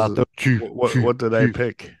 What How was about the chief? what did I Chief.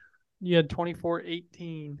 pick? You had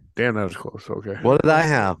 24-18. Damn, that was close. Okay. What did I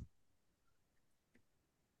have?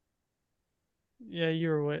 Yeah, you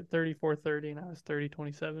were what, 34-30, and I was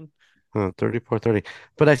 30-27. 34-30.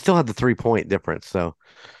 But I still had the 3-point difference. So,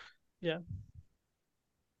 Yeah.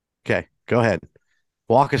 okay, go ahead.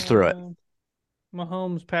 Walk us through it.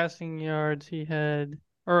 Mahomes passing yards,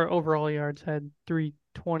 or overall yards, had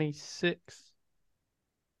 326.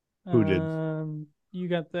 Who did? You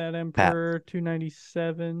got that Pat. Emperor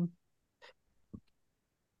 297.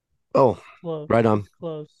 Oh, Close. right on. It's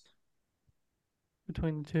close.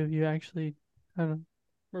 Between the two of you, actually, I don't know.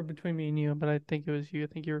 Or between me and you, but I think it was you. I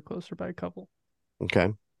think you were closer by a couple.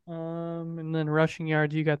 Okay. And then rushing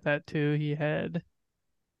yards, you got that too. He had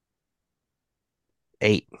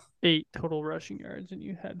 8. 8 total rushing yards, and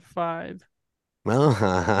you had 5. And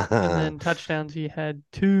Oh, then touchdowns, he had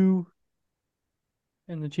 2,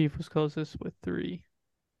 and the Chief was closest with 3.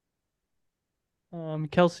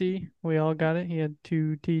 Kelsey, we all got it. He had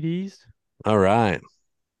 2 TDs, all right.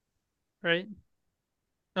 right?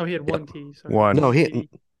 Oh, he had Yep. 1 T. Sorry, One. No, 1 TD.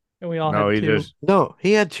 And we all No, had he 2. just no,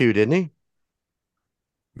 he had 2, didn't he?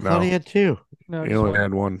 I thought he no. had 2. No, He just only 1.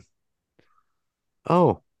 had one.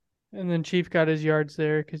 Oh, And then Chief got his yards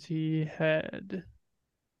there because he had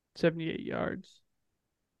 78 yards.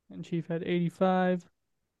 And Chief had 85.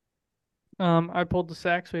 I pulled the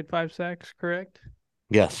sacks. We had 5 sacks, correct?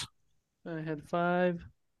 yes. I had 5.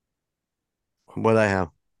 What did I have?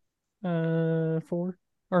 4.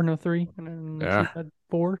 Or no, 3. And then the Chief Yeah. had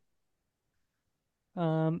 4.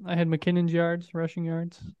 I had McKinnon's yards, rushing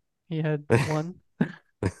yards. He had 1.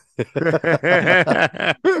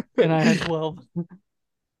 And I had 12.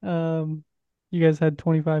 You guys had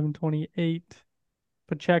 25 and 28.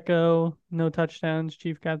 Pacheco, no touchdowns.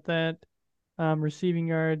 Chief got that. Receiving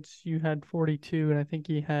yards, you had 42, and I think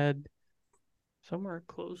he had somewhere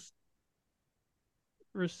close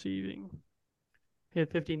receiving. He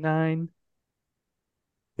had 59.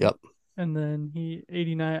 Yep. And then he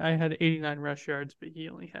 89. I had 89 rush yards, but he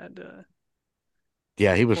only had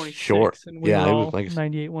Yeah, he was 26, short. and we Yeah, were he was all like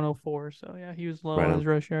 98, 104. So yeah, he was low right on on. his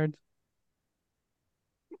rush yards.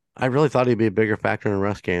 I really thought he'd be a bigger factor in the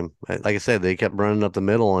rush game. Like I said, they kept running up the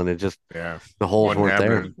middle, and it just Yeah. the holes Wasn't weren't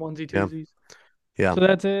there. happening. Onesie Yeah, twosies. yeah. So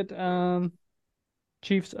that's it.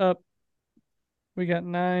 Chiefs up. We got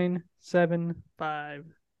 9-7-5.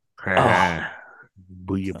 Oh,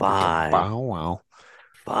 Booyah, booyah, 5, bow, wow.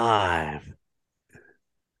 5.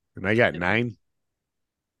 And I got Yeah. 9.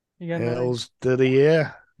 You got 9. Hells to the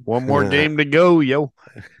yeah. One more game to go, yo. All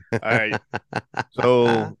right.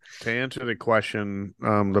 So to answer the question,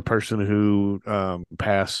 the person who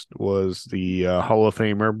passed was the Hall of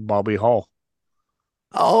Famer Bobby Hall.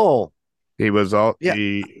 Oh, He was all yeah.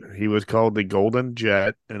 he was called the Golden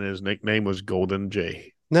Jet, and his nickname was Golden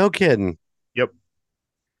J. No kidding. Yep.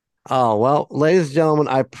 Oh, well, ladies and gentlemen,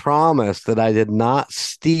 I promise that I did not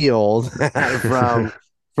steal that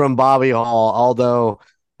from Bobby Hall, although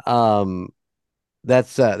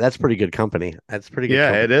that's pretty good company. That's pretty good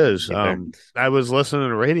Yeah, it company is. right there. I was listening to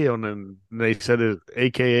the radio, and then they said it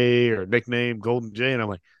AKA or nickname Golden J, and I'm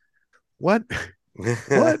like, what?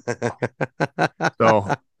 What?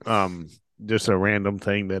 So, just a random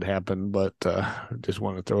thing that happened, but just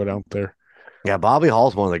want to throw it out there. Yeah, Bobby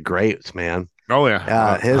Hall's one of the greats, man. Oh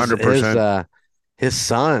yeah, His 100%. his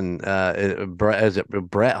son, is it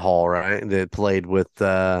Brett Hall, right? That played with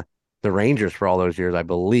the Rangers for all those years, I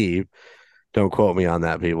believe. Don't quote me on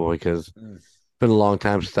that, people, because it's been a long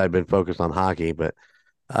time since I've been focused on hockey. But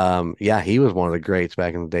yeah, he was one of the greats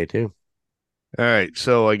back in the day too. All right,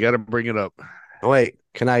 so I got to bring it up. Wait,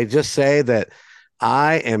 can I just say that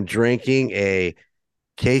I am drinking a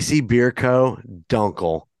Casey Beer Co.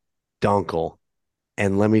 Dunkel,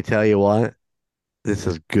 and let me tell you what, this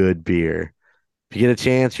is good beer. If you get a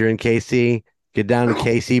chance, you're in KC, get down to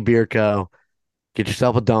KC Beer Co. Get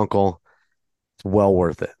yourself a Dunkel. It's well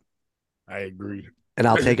worth it. I agree. And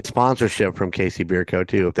I'll take a sponsorship from KC Beer Co.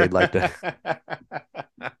 too if they'd like to.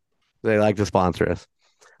 They like to sponsor us,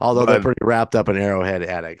 although they're But pretty wrapped up in Arrowhead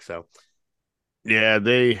Addict. So yeah,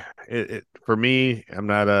 for me, I'm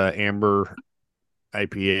not a amber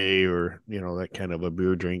IPA or that kind of a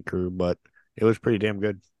beer drinker, but it was pretty damn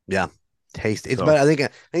good. yeah, taste. It's So, better. I think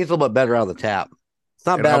it's a little bit better out of the tap. It's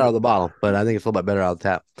not and bad out of the bottle, but I think it's a little bit better out of the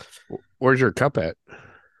tap. where's your cup at?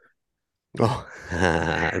 Oh,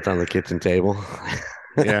 it's on the kitchen table.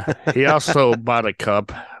 Yeah, he also bought a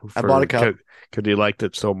cup. I bought a cup because he liked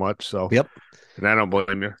it so much. So Yep. And I don't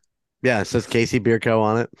blame you. Yeah, it says Casey Beer Co.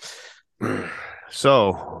 on it.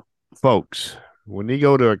 So, folks, when you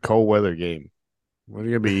go to a cold weather game, what are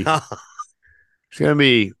you gonna be? It's gonna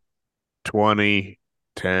be 20,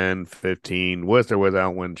 10, 15, with or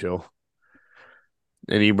without wind chill.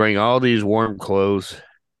 And you bring all these warm clothes,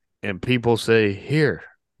 and people say, "Here,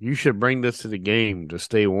 you should bring this to the game to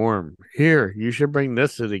stay warm. Here, you should bring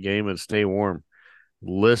this to the game and stay warm."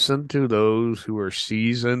 Listen to those who are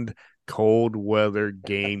seasoned cold weather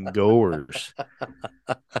game goers.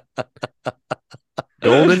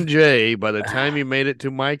 Golden Jay, by the time he made it to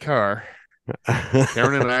my car,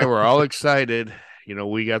 Karen and I were all excited.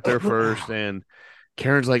 We got there first, and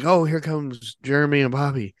Karen's like, "Oh, here comes Jeremy and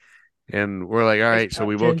Bobby." And we're like, all right. So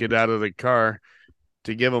we both get out of the car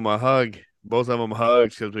to give them a hug. Both of them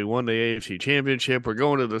hugs because we won the AFC championship. We're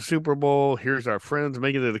going to the Super Bowl. Here's our friends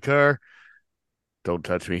making it to the car. Don't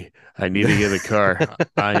touch me. I need to get a car.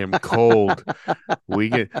 I am cold. We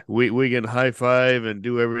can high five and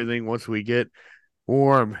do everything once we get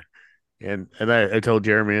warm. And I told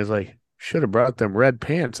Jeremy, I was like, should have brought them red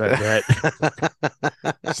pants, I bet.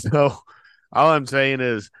 So all I'm saying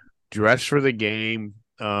is dress for the game.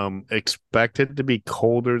 Expect it to be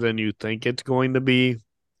colder than you think it's going to be.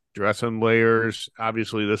 Dress in layers.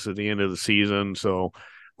 Obviously, this is the end of the season, so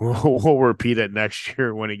we'll repeat it next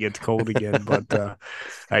year when it gets cold again. But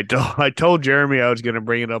I told Jeremy I was going to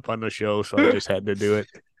bring it up on the show, so I just had to do it.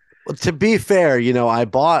 Well, to be fair, I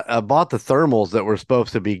bought the thermals that were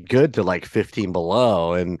supposed to be good to like 15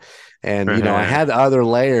 below, and I had other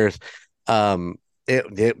layers.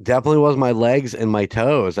 It definitely was my legs and my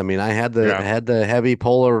toes. I mean, I had the heavy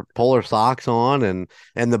polar socks on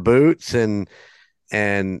and the boots and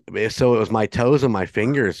so it was my toes and my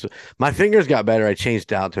fingers. My fingers got better. I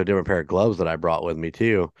changed out to a different pair of gloves that I brought with me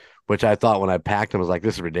too, which I thought when I packed them I was like,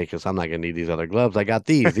 this is ridiculous. I'm not gonna need these other gloves. I got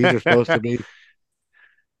these. These are supposed to be.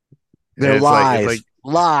 They're lies.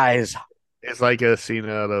 Lies. It's like a scene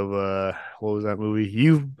out of what was that movie?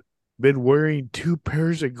 You've been wearing 2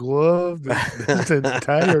 pairs of gloves this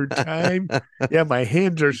entire time. Yeah, my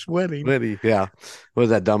hands are sweating. Yeah. What was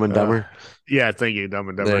that, Dumb and Dumber? Yeah, thank you, Dumb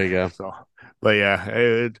and Dumber. There you go. So, but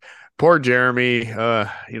yeah, poor Jeremy.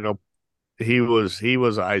 He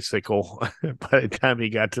was icicle by the time he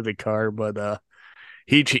got to the car, but I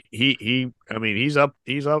mean, he's up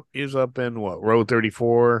in what, row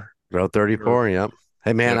 34. Row 34, yep.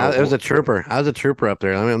 Hey man, it was a trooper. I was a trooper up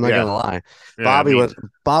there. I mean, I'm not gonna lie. Yeah,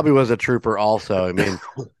 Bobby was a trooper also. I mean,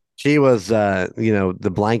 she was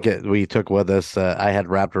the blanket we took with us, I had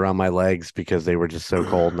wrapped around my legs because they were just so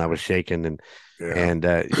cold and I was shaking and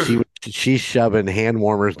she's shoving hand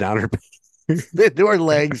warmers down her into her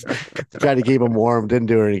legs, trying to keep them warm. Didn't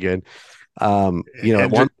do her any good. At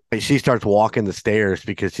one point she starts walking the stairs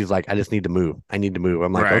because she's like, I just need to move. I need to move.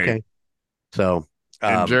 I'm like, okay. So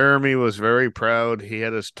and Jeremy was very proud. He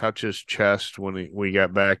had us touch his chest when we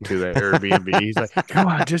got back to the Airbnb. He's like, come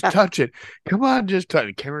on, just touch it. Come on, just touch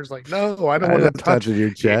it. Cameron's like, no, I don't want to touch your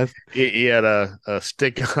chest. He had a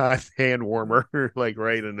stick-on hand warmer like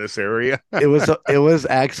right in this area. It was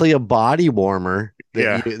actually a body warmer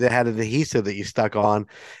that had an adhesive that you stuck on.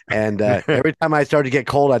 And every time I started to get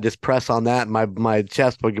cold, I'd just press on that and my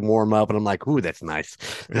chest would warm up. And I'm like, ooh, that's nice.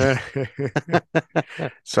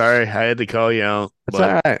 Sorry, I had to call you out. It's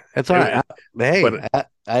all right. It's all right.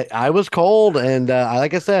 Hey, I was cold, and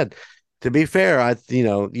like I said, To be fair,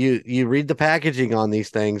 you read the packaging on these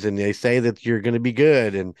things and they say that you're going to be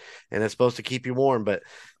good and it's supposed to keep you warm, but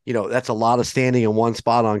that's a lot of standing in one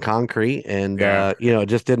spot on concrete and Yeah. it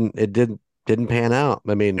just didn't pan out.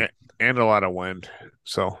 I mean, And a lot of wind.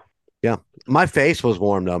 So, yeah, my face was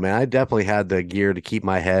warm though, man. I definitely had the gear to keep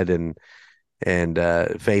my head and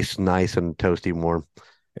face nice and toasty warm.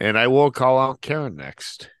 and I will call out Karen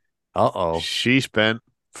next. Uh-oh. She spent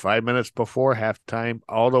 5 minutes before halftime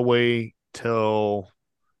all the way till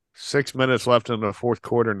 6 minutes left in the fourth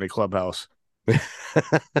quarter in the clubhouse. Where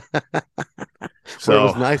it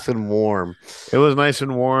was So nice and warm. it was nice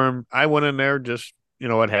and warm. I went in there just, at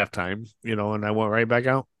halftime, and I went right back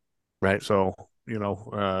out. Right. So,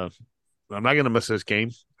 I'm not going to miss this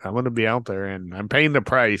game. I'm going to be out there and I'm paying the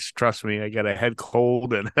price. Trust me, I got a head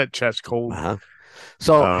cold and a chest cold Uh-huh.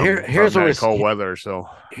 So here's from what that cold weather. So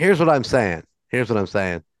here's what I'm saying. Here's what I'm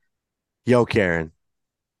saying. Yo, Karen,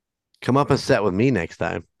 come up and set with me next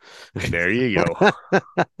time. there you go.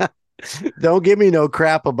 Don't give me no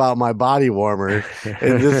crap about my body warmer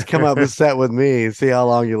and just come up and set with me and see how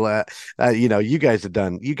long you let. You guys have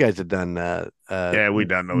done. Yeah, we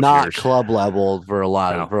done those not years. club level for a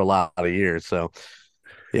lot No. of years. So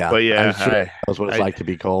yeah, But I'm sure yeah, that's what it's I like to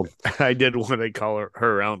be cold. I did want to call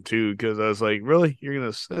her around too because I was like, really, you're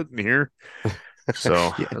gonna sit in here? So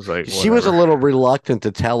Yeah, I was like, she was a whatever. little reluctant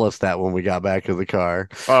to tell us that when we got back to the car.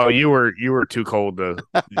 Oh, you were too cold to.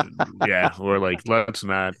 Yeah, we're like, let's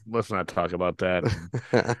not talk about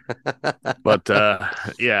that. But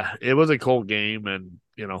yeah, it was a cold game, and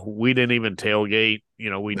we didn't even tailgate. We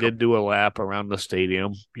No, did do a lap around the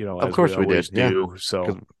stadium, of as we course we always did. Yeah. do. So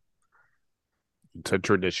 'Cause it's a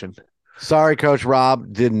tradition. sorry, Coach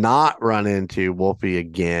Rob did not run into Wolfie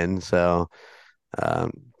again. So,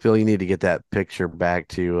 Phil, you need to get that picture back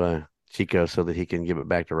to Chico so that he can give it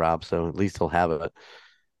back to Rob. So at least he'll have it.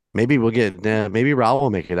 Maybe Rob will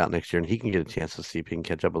make it out next year and he can get a chance to see if he can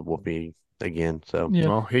catch up with Wolfie again. So, Yeah.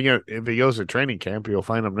 Well, if he goes to training camp, you'll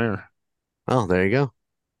find him there. oh, there you go.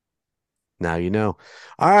 Now you know.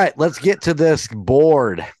 All right, let's get to this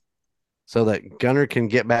board so that Gunner can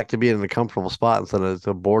get back to being in a comfortable spot instead of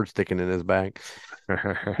the board sticking in his back.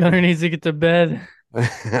 Gunner needs to get to bed.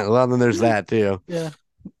 Well, then there's that too. Yeah.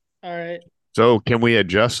 All right. So can we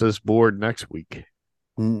adjust this board next week?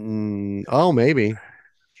 Oh, maybe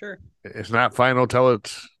Sure. It's not final till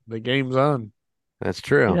the game's on. that's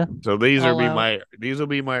true. Yeah. So these I'll will be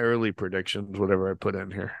allow my early predictions, whatever I put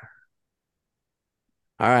in here.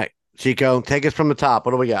 All right, Chico, take us from the top.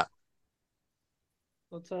 What do we got?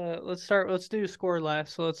 Let's do score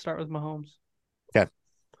last. So let's start with Mahomes. Okay.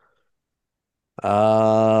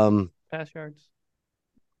 Pass yards.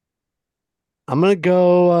 I'm gonna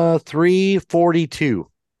go 342.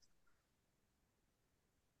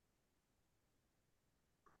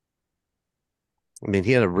 I mean,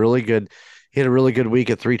 he had a really good week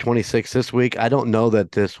at 326 this week. I don't know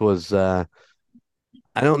that this is the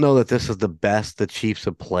best the Chiefs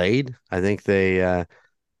have played. I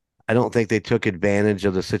don't think they took advantage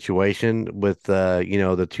of the situation with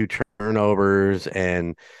the two turnovers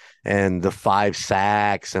and the 5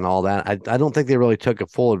 sacks and all that. I don't think they really took a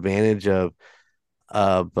full advantage of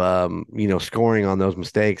scoring on those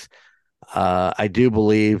mistakes. I do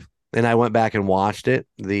believe, and I went back and watched it.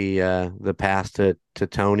 The pass to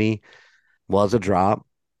Tony was a drop.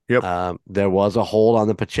 Yep. There was a hold on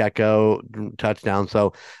the Pacheco touchdown.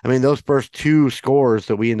 So I mean, those first two scores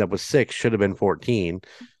that we end up with 6 should have been 14,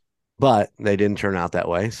 but they didn't turn out that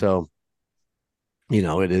way. So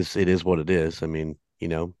it is what it is. I mean,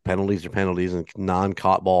 penalties are penalties, and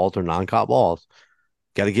non-caught balls are non-caught balls.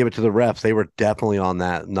 Got to give it to the refs. They were definitely on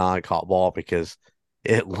that non-caught ball because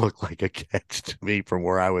it looked like a catch to me from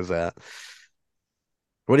where I was at.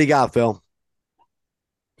 What do you got, Phil?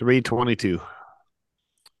 322.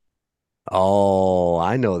 Oh,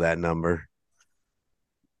 I know that number.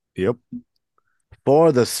 Yep.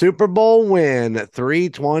 For the Super Bowl win,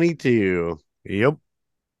 322. Yep.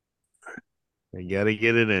 I gotta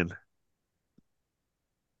get it in.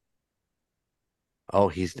 Oh,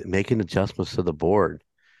 he's making adjustments to the board.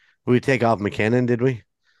 We take off McKinnon, did we?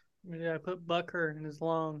 Yeah, I put Bucker in his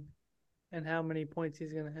long and how many points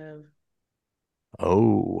he's gonna have.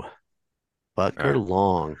 Oh, Butker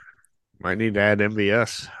Long. Might need to add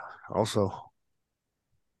MVS also.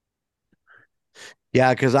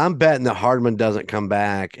 Yeah, because I'm betting that Hardman doesn't come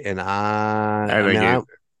back, and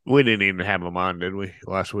We didn't even have him on, did we,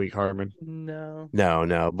 last week, Harmon? No.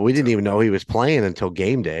 No, but we didn't even know he was playing until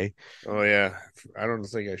game day. Oh yeah, I don't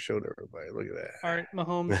think I showed everybody. Look at that. All right,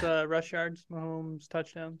 Mahomes rush yards, Mahomes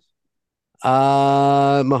touchdowns.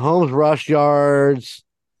 Mahomes rush yards.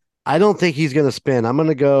 I don't think he's going to spin. I'm going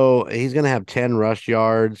to go. He's going to have 10 rush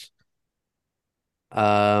yards.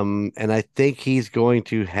 And I think he's going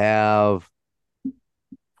to have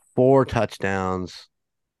 4 touchdowns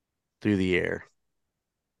through the air.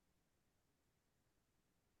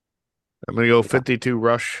 I'm going to go Yeah. 52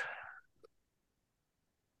 rush.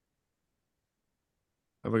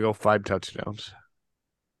 I'm going to go 5 touchdowns.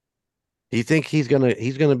 You think he's gonna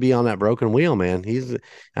be on that broken wheel, man?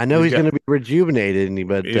 I know He's he's got gonna be rejuvenated,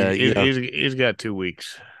 but he's got 2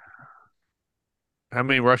 weeks. How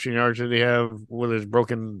many rushing yards did he have with his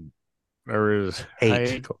broken or his high eight,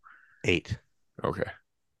 ankle? 8. Okay.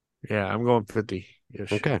 Yeah, I'm going 50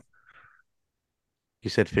 ish. Okay, you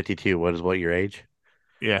said 52. What your age?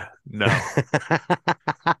 Yeah, no,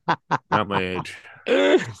 not my age.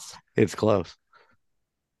 It's close.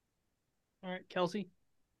 All right, Kelsey.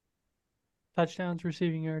 Touchdowns,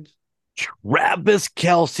 receiving yards. Travis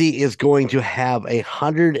Kelsey is going to have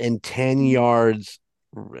 110 yards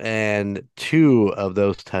and 2 of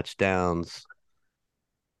those touchdowns.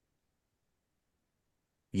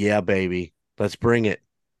 Yeah, baby. Let's bring it.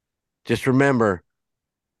 Just remember,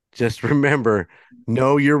 just remember,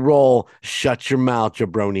 know your role. Shut your mouth,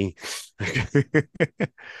 jabroni.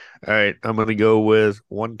 All right, I'm going to go with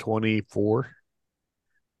 124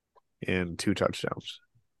 and 2 touchdowns.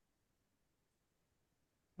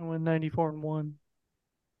 I went 94-1.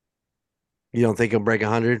 You don't think he'll break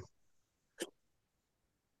 100?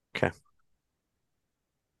 Okay.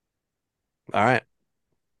 All right.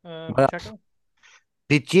 What else? Pacheco.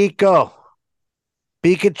 Pichico.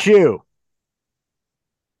 Pikachu.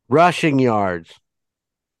 Rushing yards.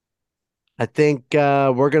 I think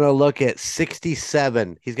we're going to look at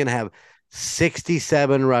 67. He's going to have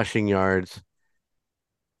 67 rushing yards,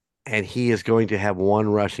 and he is going to have 1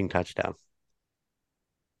 rushing touchdown.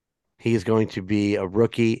 He is going to be a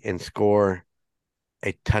rookie and score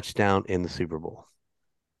a touchdown in the Super Bowl.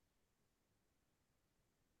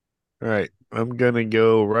 All right, I'm going to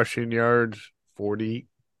go rushing yards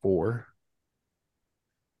 44.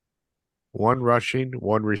 1 rushing,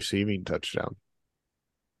 1 receiving touchdown.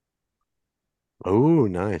 Oh,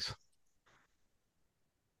 nice.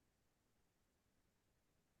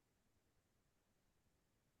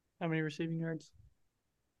 How many receiving yards?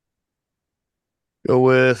 Go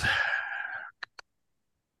with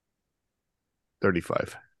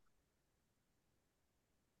 35.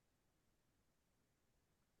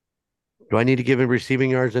 Do I need to give him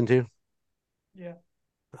receiving yards in too? Yeah.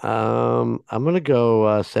 I'm gonna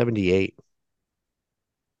go 78.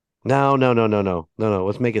 No, no, no, no, no, no, no.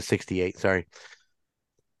 Let's make it 68. Sorry.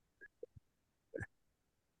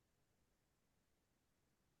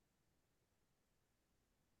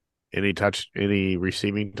 Any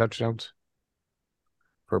receiving touchdowns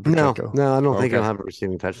for No, Pacheco? no, I don't think he'll Okay. have a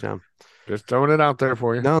receiving touchdown. Just throwing it out there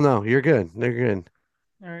for you. No, no, you're good. They're good.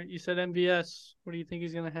 All right, you said MVS. What do you think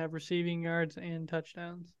he's going to have receiving yards and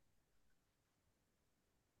touchdowns?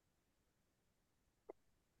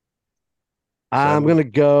 I'm 7. gonna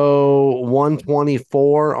go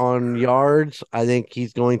 124 on yards. I think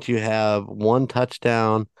he's going to have 1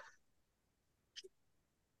 touchdown.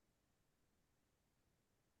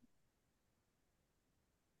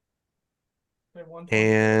 Wait, 124?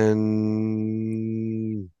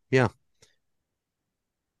 And yeah,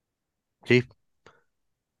 Chief.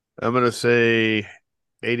 I'm going to say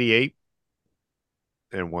 88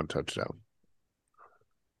 and 1 touchdown.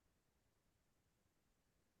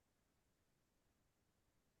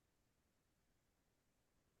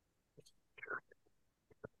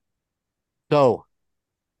 So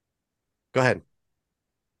go ahead.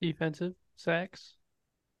 Defensive sacks.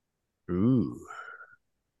 Ooh,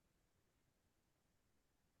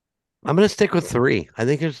 I'm gonna stick with 3. I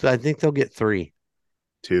think they'll get 3.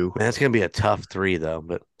 2. Man, that's gonna be a tough 3 though,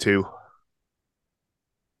 but 2.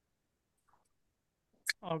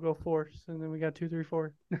 I'll go 4. And then we got 2, 3,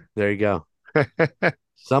 4. there you go.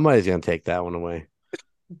 Somebody's gonna take that one away.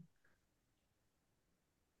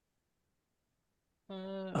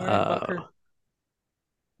 All right, Butker. Uh,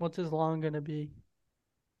 What's his long going to be?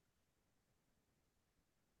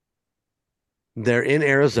 they're in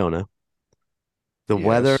Arizona. The Yes,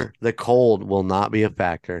 weather, the cold will not be a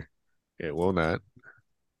factor. it will not.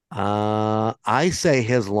 I say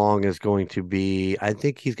his long is going to be, I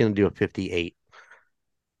think he's going to do a 58.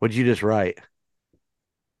 What'd you just write?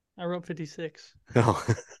 I wrote 56. Oh,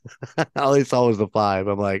 all I saw was the 5.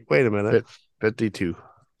 I'm like, wait a minute. 52.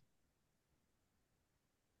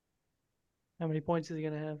 How many points is he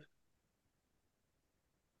going to have?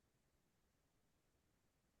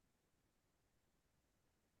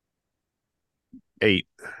 8.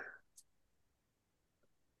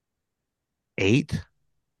 8?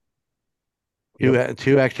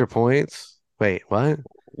 Two extra points. Wait, what?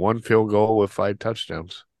 1 field goal with 5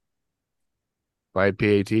 touchdowns. 5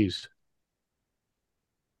 PATs.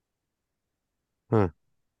 Huh.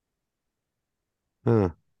 Huh.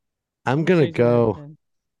 I'm I'm gonna changing that to go. 10.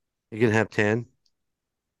 You can have 10.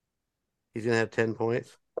 He's gonna have 10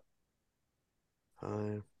 points.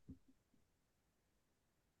 I'm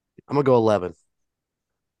gonna go 11.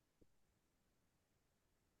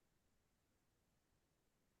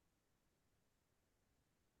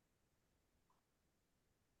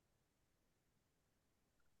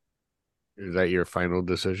 Is that your final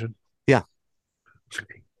decision? Yeah,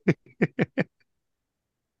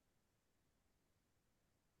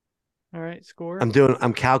 All right, score.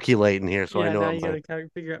 I'm calculating here, so I Yeah, know now what you my. got to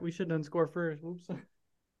figure out. We should have done score first. Whoops.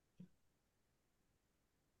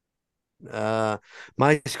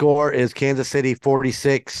 My score is Kansas City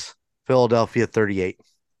 46, Philadelphia 38.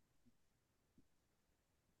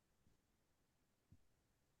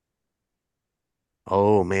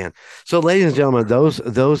 Oh man. So ladies and gentlemen, those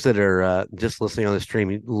that are just listening on the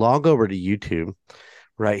stream, log over to YouTube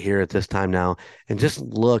right here at this time now and just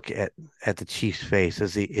look at the Chief's face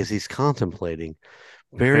as he's contemplating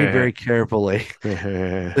very, very carefully.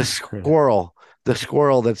 The squirrel, the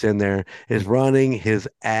squirrel that's in there is running his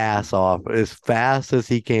ass off as fast as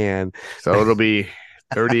he can. So it'll be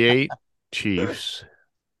 38 Chiefs,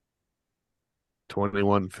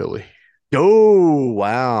 21 Philly. Oh,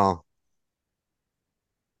 wow.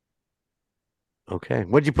 Okay.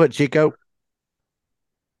 What'd you put, Chico?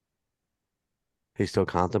 He's still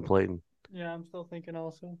contemplating. Yeah, I'm still thinking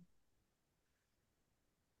also.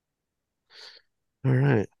 All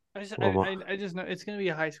right. I just know it's going to be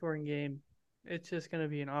a high scoring game. It's just going to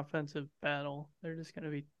be an offensive battle. They're just going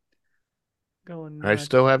to be going I nuts.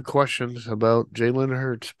 still have questions about Jalen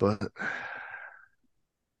Hurts, but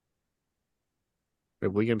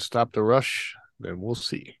if we can stop the rush, then we'll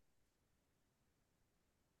see.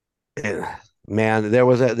 Man, there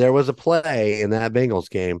was a play in that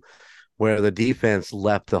Bengals game where the defense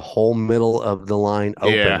left the whole middle of the line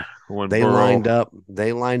open. Yeah, when Burrow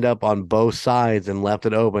They lined up on both sides and left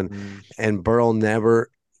it open, and Burrow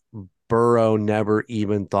never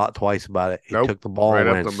even thought twice about it. He nope, took the ball right and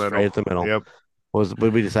up ran the straight middle. at the middle. Yep. What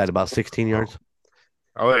did we decide, about 16 yards?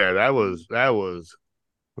 Oh yeah, that was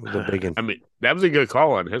The big one. I mean, that was a good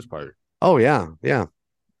call on his part. Oh yeah, yeah.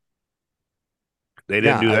 They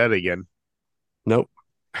didn't Yeah, do that again. nope.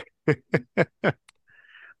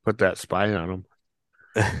 Put that spy on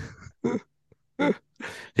him.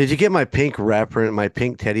 Did you get my pink reference, my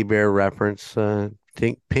pink teddy bear reference,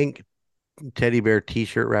 pink teddy bear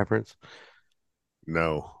t-shirt reference?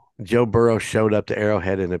 No. Joe Burrow showed up to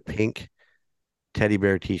Arrowhead in a pink teddy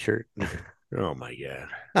bear t-shirt. Oh my god.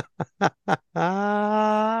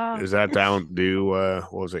 Is that down to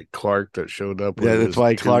was it Clark that showed up with Yeah, that's his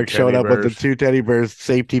why two Clark showed teddy up with the bears? 2 teddy bears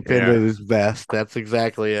safety pinned Yeah. in his vest. That's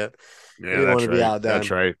exactly it. He Yeah, didn't want that's to be right. outdone.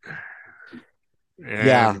 That's right.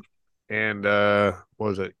 Yeah. And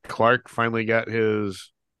was it Clark finally got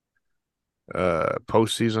his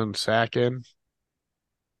postseason sack in?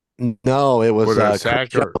 No, it was Was it a Chris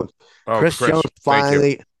sack or Jones. oh Chris, thank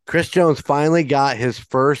you. Chris Jones finally got his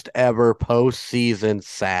first ever postseason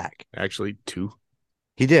sack. Actually 2.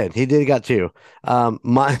 He did. He did got 2.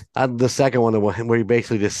 The second one where he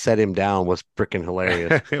basically just set him down was freaking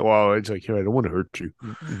hilarious. Well, it's like, I don't want to hurt you.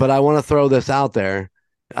 But I want to throw this out there.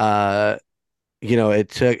 It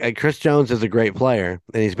took Chris Jones is a great player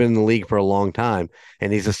and he's been in the league for a long time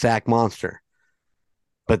and he's a sack monster.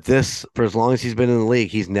 But for as long as he's been in the league,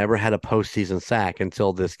 he's never had a postseason sack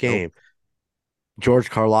until this game. Nope. George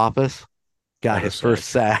Karlaftis got his first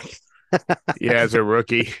sack. Yeah, as a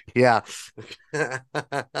rookie. Yeah.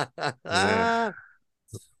 Yeah.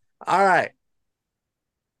 All right.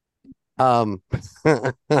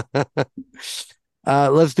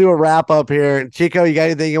 Let's do a wrap up here. Chico, you got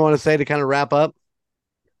anything you want to say to kind of wrap up?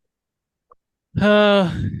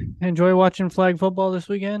 Enjoy watching flag football this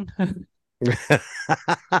weekend.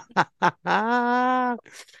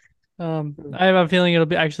 I have a feeling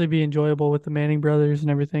it'll actually be enjoyable with the Manning brothers and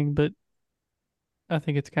everything, but I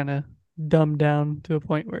think it's kind of dumbed down to a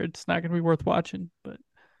point where it's not going to be worth watching. But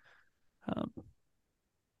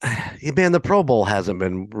man, the Pro Bowl hasn't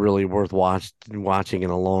been really worth watching in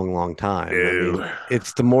a long, long time. Ew. I mean,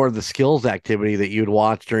 it's the more the skills activity that you'd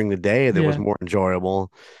watch during the day that was more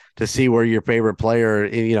enjoyable. To see where your favorite player,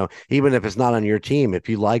 even if it's not on your team, if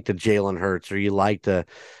you like the Jalen Hurts or you like the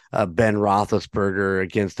Ben Roethlisberger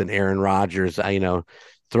against an Aaron Rodgers,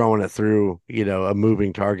 throwing it through, a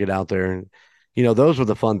moving target out there, those were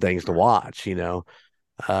the fun things to watch.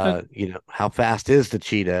 How fast is the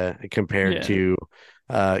cheetah compared to,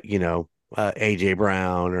 AJ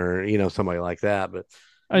Brown or somebody like that. But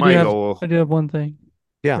Michael, I do have one thing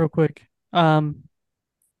yeah, real quick.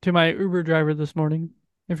 To my Uber driver this morning,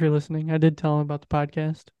 if you're listening, I did tell him about the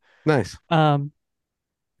podcast. nice. Um,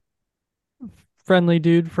 Friendly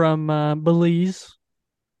dude from Belize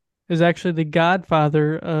is actually the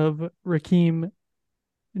godfather of Raheem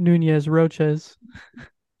Nunez Roches.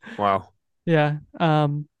 wow. Yeah.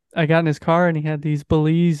 I got in his car and he had these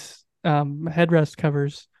Belize headrest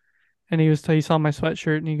covers, and he saw my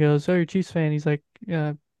sweatshirt and he goes, "Oh, you're a Chiefs fan?" He's like,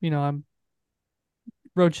 I'm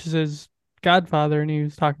Roach's godfather," and he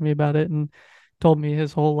was talking to me about it and told me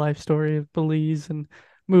his whole life story of Belize and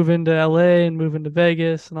moving to LA and moving to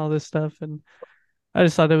Vegas and all this stuff. And I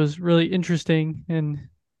just thought it was really interesting and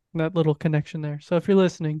that little connection there. So if you're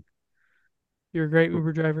listening, you're a great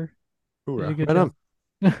Uber driver. You did a Hoorah. good Right job.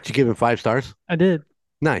 on. Did you give him 5 stars? I did.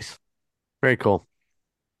 Nice. Very cool.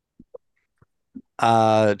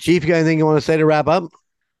 Chief, you got anything you want to say to wrap up?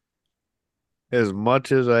 As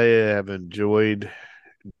much as I have enjoyed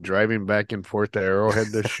driving back and forth to Arrowhead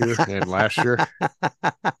this year and last year,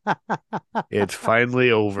 it's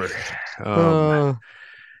finally over. Um,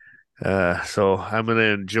 Uh, so I'm gonna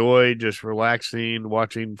enjoy just relaxing,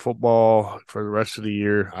 watching football for the rest of the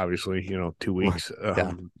year. Obviously, 2 weeks.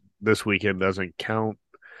 yeah. This weekend doesn't count.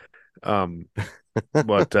 Um,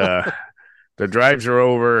 but the drives are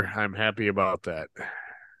over. I'm happy about that.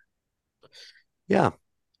 Yeah.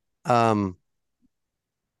 Um,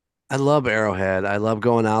 I love Arrowhead. I love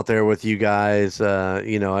going out there with you guys.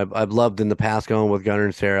 I've loved in the past going with Gunnar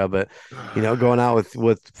and Sarah, but going out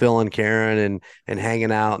with Phil and Karen and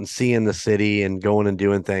hanging out and seeing the city and going and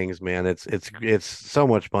doing things, man. It's so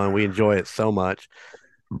much fun. We enjoy it so much.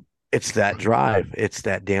 It's that drive. It's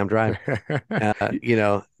that damn drive.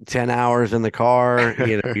 10 hours in the car,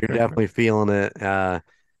 you're definitely feeling it. And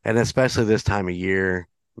especially this time of year,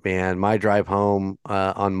 man, my drive home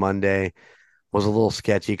on Monday was a little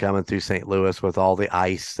sketchy coming through St. Louis with all the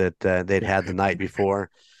ice that they'd had the night before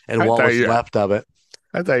and I what thought was you, left of it.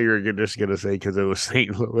 I thought you were just gonna say because it was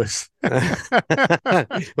St. Louis.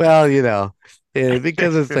 Well,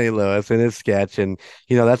 because it's St. Louis and it's sketch, and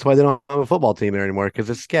that's why they don't have a football team there anymore because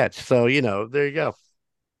it's sketch. So there you go.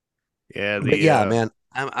 Yeah, But yeah, man,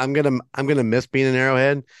 I'm gonna miss being in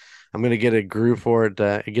Arrowhead. I'm gonna get a groove for it,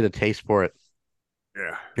 get a taste for it,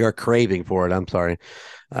 yeah, or a craving for it. I'm sorry.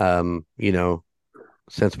 Um, you know,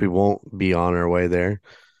 since we won't be on our way there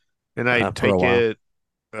and I for a take while. it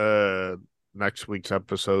uh next week's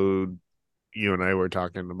episode. You and I were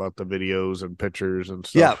talking about the videos and pictures and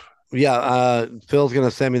Yeah, stuff. yeah. Phil's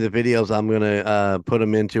gonna send me the videos. I'm gonna put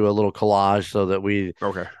them into a little collage so that we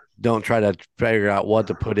Okay. don't try to figure out what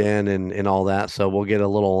to put in and all that. So we'll get a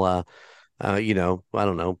little I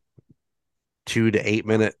don't know, 2 to 8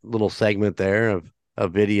 minute little segment there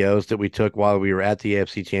of videos that we took while we were at the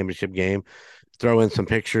AFC Championship game. Throw in some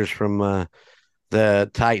pictures from the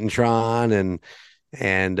Titantron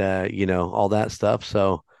and all that stuff.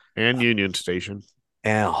 So And Union Station.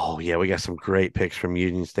 and oh yeah, we got some great pics from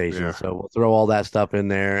Union Station. Yeah. So we'll throw all that stuff in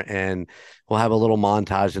there, and we'll have a little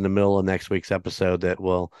montage in the middle of next week's episode that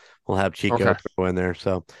we'll have Chico Okay. throw in there.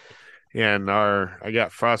 So Yeah, and I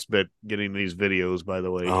got frostbite getting these videos, by the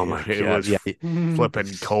way. oh my It God, was yeah, flipping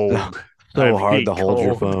so, cold. I so hard mean, to hold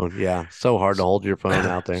your cold. phone. Yeah, so hard to hold your phone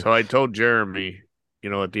out there. So I told Jeremy,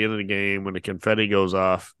 at the end of the game, when the confetti goes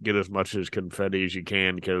off, get as much as confetti as you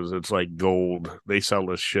can because it's like gold. They sell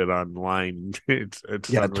this shit online. It's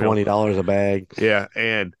Yeah, unreal. $20 a bag. Yeah,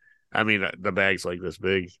 and I mean the bag's like this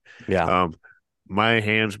big. Yeah. Um, my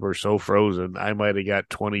hands were so frozen, I might have got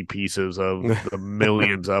 20 pieces of the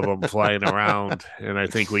millions of them flying around, and I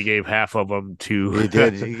think we gave half of them to You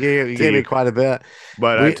did. You gave me to quite a bit.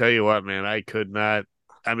 but I We tell you what, man, I could not.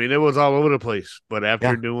 I mean, it was all over the place. But after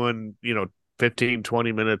yeah, doing, 15,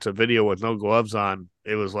 20 minutes of video with no gloves on,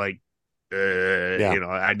 it was like, yeah.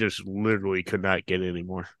 I just literally could not get any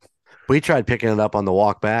more. We tried picking it up on the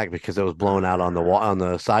walk back because it was blowing out on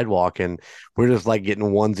the sidewalk, and we're just like getting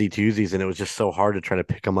onesie twosies, and it was just so hard to try to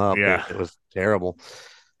pick them up. Yeah. It was terrible.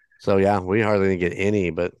 So yeah, we hardly didn't get any,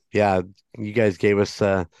 but yeah, you guys gave us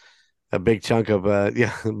a big chunk of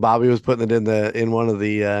yeah. Bobby was putting it in one of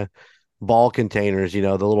the ball containers, the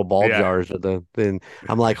little ball Yeah. jars of the. And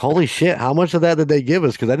I'm like, holy shit, how much of that did they give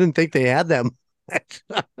us? Because I didn't think they had that much.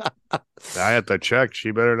 I had to check.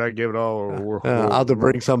 She better not give it all. I'll have to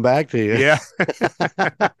bring some back to you. Yeah.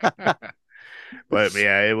 But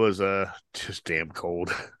yeah, it was just damn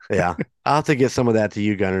cold. Yeah, I'll have to get some of that to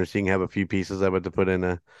you, Gunner, so you can have a few pieces of it to put in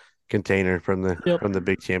a container from the Yep. from the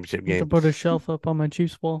big championship To game. put a shelf up on my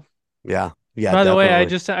Chiefs wall. Yeah, Yeah, By the way,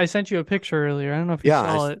 definitely. I sent you a picture earlier. I don't know if you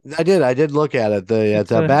Yeah, saw it. I did. I did look at it.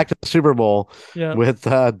 It's It's a back to the Super Bowl yeah with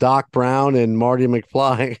Doc Brown and Marty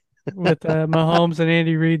McFly. with Mahomes and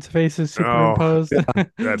Andy Reid's faces Oh, superimposed.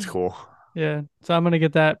 that's cool. Yeah, so I'm gonna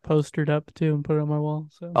get that postered up too and put it on my wall.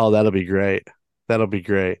 So Oh, that'll be great. That'll be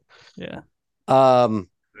great. yeah, Um,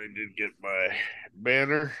 I did get my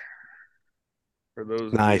banner for those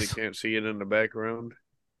of you that nice. can't see it in the background.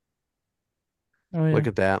 oh yeah, Look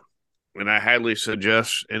at that. And I highly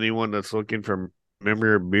suggest anyone that's looking for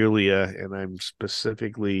memorabilia, and I'm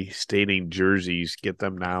specifically stating jerseys, get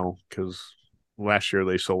them now because last year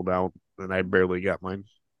they sold out and I barely got mine.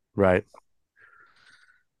 Right.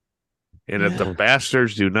 And if the yeah.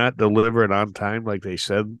 bastards do not deliver it on time like they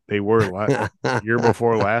said they were year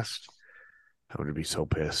before last, I'm going to be so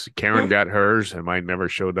pissed. Karen got hers and mine never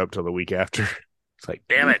showed up till the week after. It's like,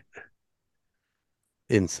 damn it.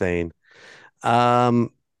 Insane.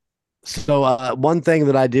 Um, so one thing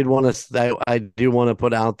that I did want to I do want to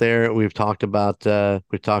put out there, we've talked about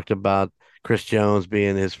Chris Jones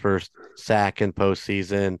being his first sack in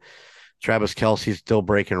postseason. Travis Kelce's still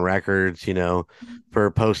breaking records,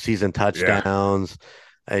 for postseason Yeah. touchdowns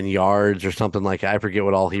and yards or something like that. I forget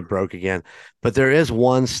what all he broke again. But there is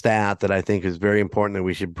one stat that I think is very important that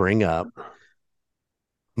we should bring up.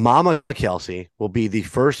 Mama Kelsey will be the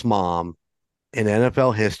first mom in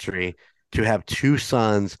NFL history to have two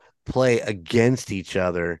sons play against each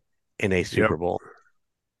other in a Yep. Super Bowl.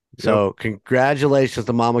 Yep. So congratulations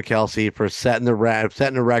to Mama Kelsey for setting the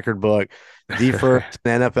record book, the first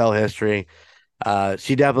in NFL history.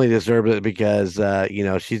 She definitely deserves it because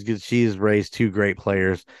she's raised two great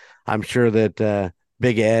players. I'm sure that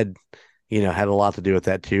Big Ed, had a lot to do with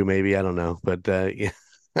that too. Maybe I don't know, but yeah.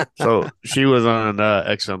 So she was on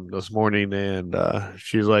XM this morning, and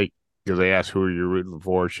she's like, because they asked who are you rooting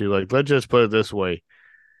for, she's like, let's just put it this way: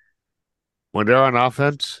 when they're on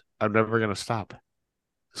offense, I'm never gonna stop.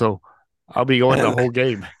 So I'll be going the whole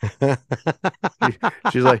game. She,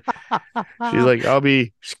 she's like, I'll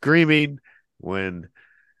be screaming when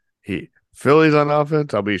he Philly's on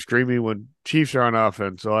offense. I'll be screaming when Chiefs are on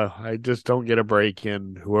offense. So I just don't get a break,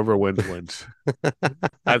 and whoever wins wins.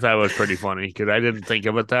 I thought it was pretty funny because I didn't think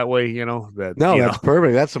of it that way. No, that's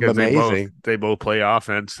perfect. That's because amazing. they both play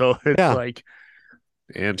offense. So it's Yeah. like,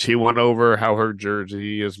 and she went over how her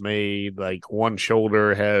jersey is made. Like one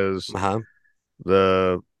shoulder has Uh-huh.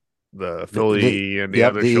 the Philly, and the Yep,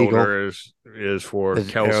 other the Eagle shoulder is for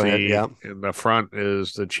is Arrowhead. Kelsey, Yeah. and the front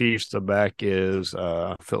is the Chiefs. The back is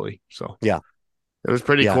Philly. So Yeah. it was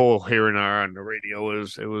pretty Yeah. cool hearing her on the radio.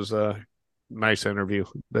 It was a nice interview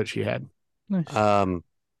that she had. Nice.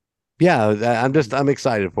 Yeah, I'm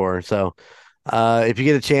excited for her. So, if you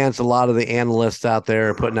get a chance, a lot of the analysts out there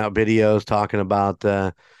are putting out videos talking about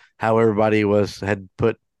how everybody had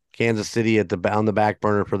put Kansas City on the back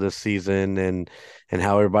burner for this season, and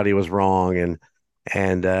how everybody was wrong, and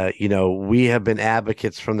we have been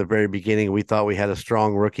advocates from the very beginning. We thought we had a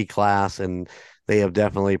strong rookie class, and they have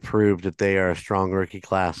definitely proved that they are a strong rookie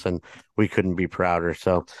class, and we couldn't be prouder.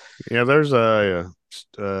 So, Yeah, there's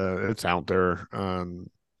it's out there on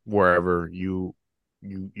wherever you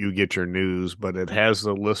get your news, but it has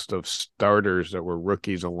the list of starters that were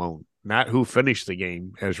rookies alone, not who finished the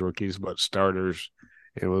game as rookies, but starters.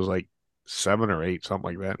 It was like 7 or 8,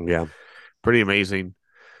 something like that. yeah. Pretty amazing.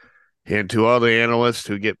 And to all the analysts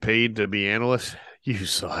who get paid to be analysts, you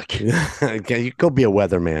suck. You go be a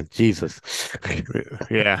weatherman. Jesus.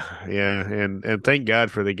 Yeah, and thank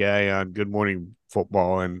God for the guy on Good Morning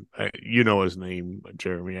Football, and you know his name,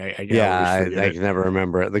 Jeremy. I Yeah, always I, forget I it. can never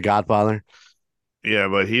remember it. The Godfather. Yeah,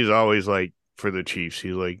 but he's always like for the Chiefs.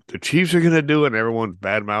 He's like, the Chiefs are gonna do it, and everyone's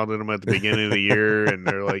bad mouthing him at the beginning of the year, and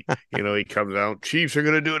they're like, he comes out, Chiefs are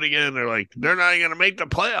gonna do it again. They're like, they're not gonna make the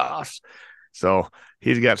playoffs. So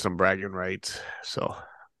he's got some bragging rights. So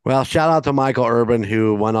Well, shout out to Michael Urban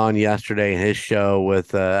who went on yesterday in his show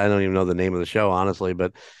with I don't even know the name of the show honestly,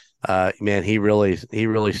 but man, he really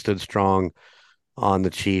stood strong on the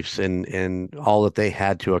Chiefs and all that they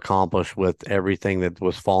had to accomplish with everything that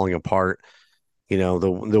was falling apart.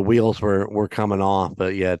 The wheels were coming off,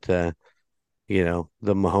 but yet the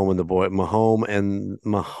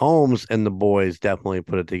Mahomes and the boys definitely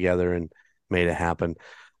put it together and made it happen.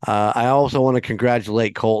 I also want to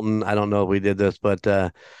congratulate Colton. I don't know if we did this, but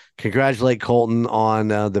congratulate Colton on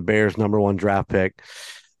the Bears' #1 draft pick.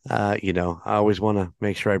 I always want to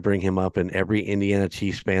make sure I bring him up in every Indiana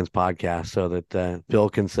Chiefs fans podcast so that Phil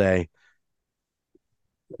can say,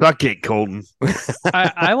 suck it, Colton.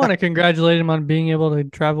 I want to congratulate him on being able to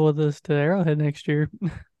travel with us to Arrowhead next year.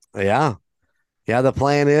 yeah, yeah. The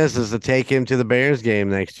plan is to take him to the Bears game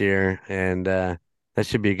next year, and that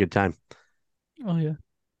should be a good time. Oh yeah.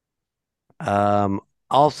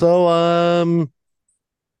 Also,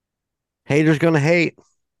 haters gonna hate.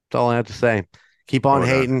 That's all I have to say. Keep on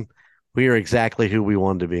Hold on. hating. We are exactly who we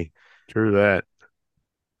want to be. True that.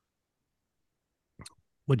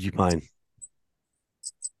 What'd you find?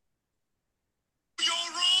 Your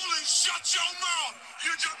role is shut your mouth,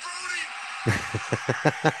 you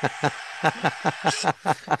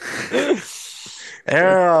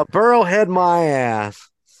jabroni. Burrowhead my ass.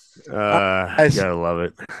 Guys, Gotta love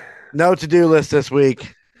it. no to-do list this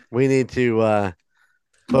week. We need to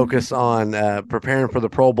focus on preparing for the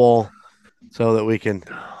Pro Bowl so that we can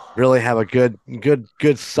really have a good,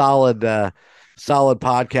 solid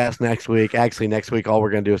podcast next week. Actually, next week, all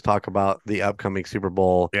we're going to do is talk about the upcoming Super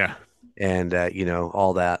Bowl Yeah. and,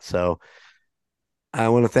 all that. So I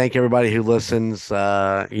want to thank everybody who listens,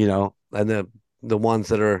 and the ones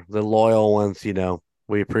that are the loyal ones,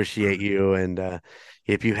 we appreciate you. And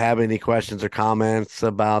if you have any questions or comments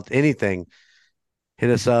about anything, hit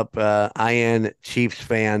us up, IN Chiefs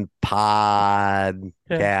Fan Podcast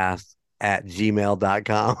at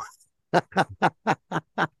gmail.com.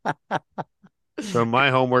 So my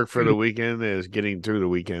homework for the weekend is getting through the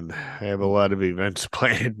weekend. I have a lot of events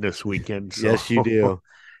planned this weekend. So, Yes, you do.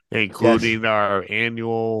 including our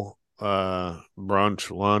annual brunch,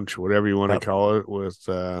 lunch, whatever you want to call it, with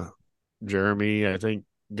Jeremy. I think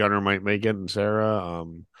Gunnar might make it, and Sarah.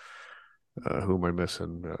 Who am I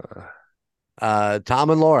missing? Tom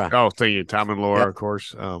and Laura. Oh, thank you, Tom and Laura, of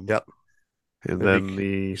course. Yep. And then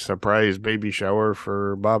the surprise baby shower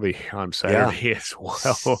for Bobby on Saturday as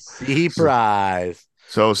well. Surprise.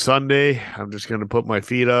 So Sunday, I'm just going to put my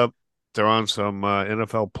feet up, throw on some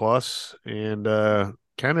NFL Plus, and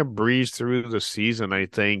kind of breeze through the season, I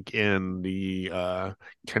think, in the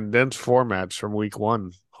condensed formats from week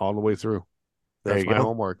 1 all the way through. That's my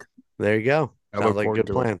homework. There you go. Sounds like a good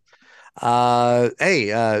plan. It.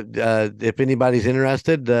 If anybody's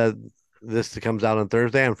interested, this comes out on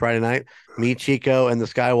Thursday. On Friday night, me, Chico, and the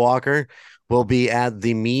Skywalker will be at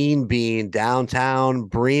the Mean Bean downtown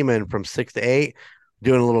Bremen from 6 to 8,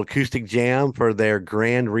 doing a little acoustic jam for their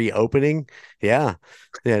grand reopening. Yeah.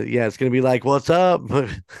 It's gonna be like, what's up?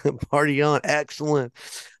 Party on, excellent.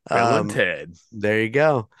 Bill and Ted. There you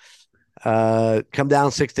go. Come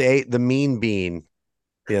down 6 to 8. The Mean Bean.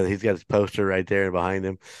 Yeah, he's got his poster right there behind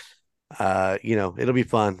him. It'll be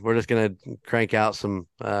fun. We're just gonna crank out some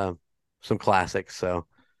classics. So,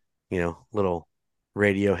 little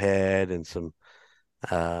Radiohead and some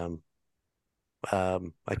I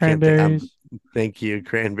can't think. Thank you,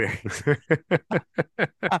 Cranberries.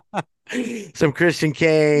 Some Christian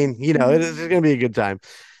Kane. It's gonna be a good time.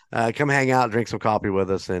 Come hang out, drink some coffee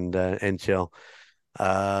with us, and chill.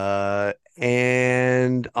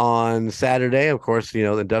 And on Saturday, of course, the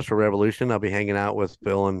Industrial Revolution, I'll be hanging out with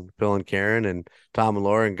Bill and Karen and Tom and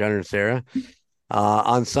Laura and Gunnar and Sarah.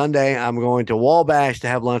 On Sunday, I'm going to Wabash to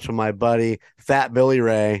have lunch with my buddy, Fat Billy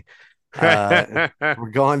Ray.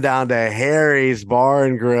 We're going down to Harry's Bar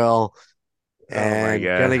and Grill and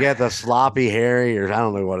gonna get the Sloppy Harry, or I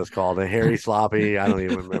don't know what it's called, a Harry Sloppy. I don't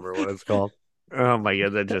even remember what it's called. Oh my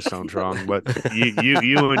God, that just sounds wrong. But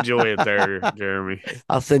you enjoy it there, Jeremy.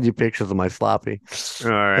 I'll send you pictures of my sloppy. All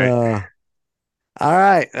right. All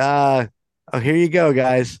right. Here you go,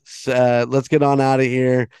 guys. Let's get on out of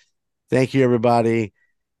here. Thank you, everybody.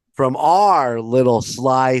 From our little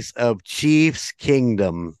slice of Chiefs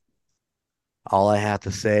Kingdom, all I have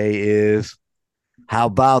to say is, how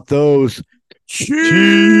about those Chiefs?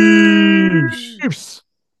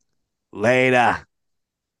 Later.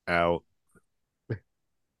 Out.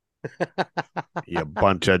 You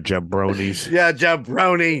bunch of jabronis. Yeah,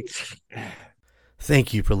 jabroni.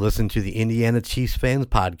 Thank you for listening to the Indiana Chiefs Fans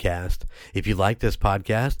Podcast. If you like this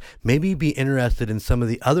podcast, maybe you'd be interested in some of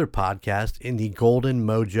the other podcasts in the Golden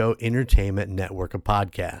Mojo Entertainment Network of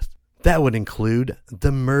podcasts. That would include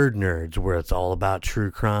the Murd Nerds, where it's all about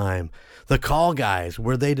true crime, the Call Guys,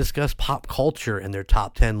 where they discuss pop culture and their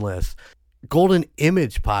top 10 lists, Golden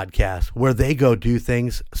Image Podcast, where they go do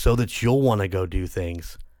things so that you'll want to go do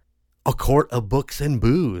things, A Court of Books and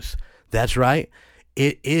Booze. That's right.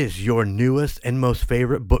 It is your newest and most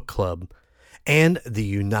favorite book club. And the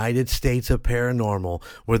United States of Paranormal,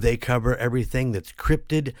 where they cover everything that's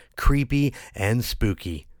cryptid, creepy, and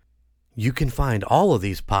spooky. You can find all of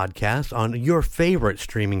these podcasts on your favorite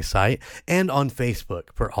streaming site and on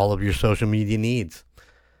Facebook for all of your social media needs.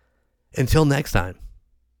 Until next time.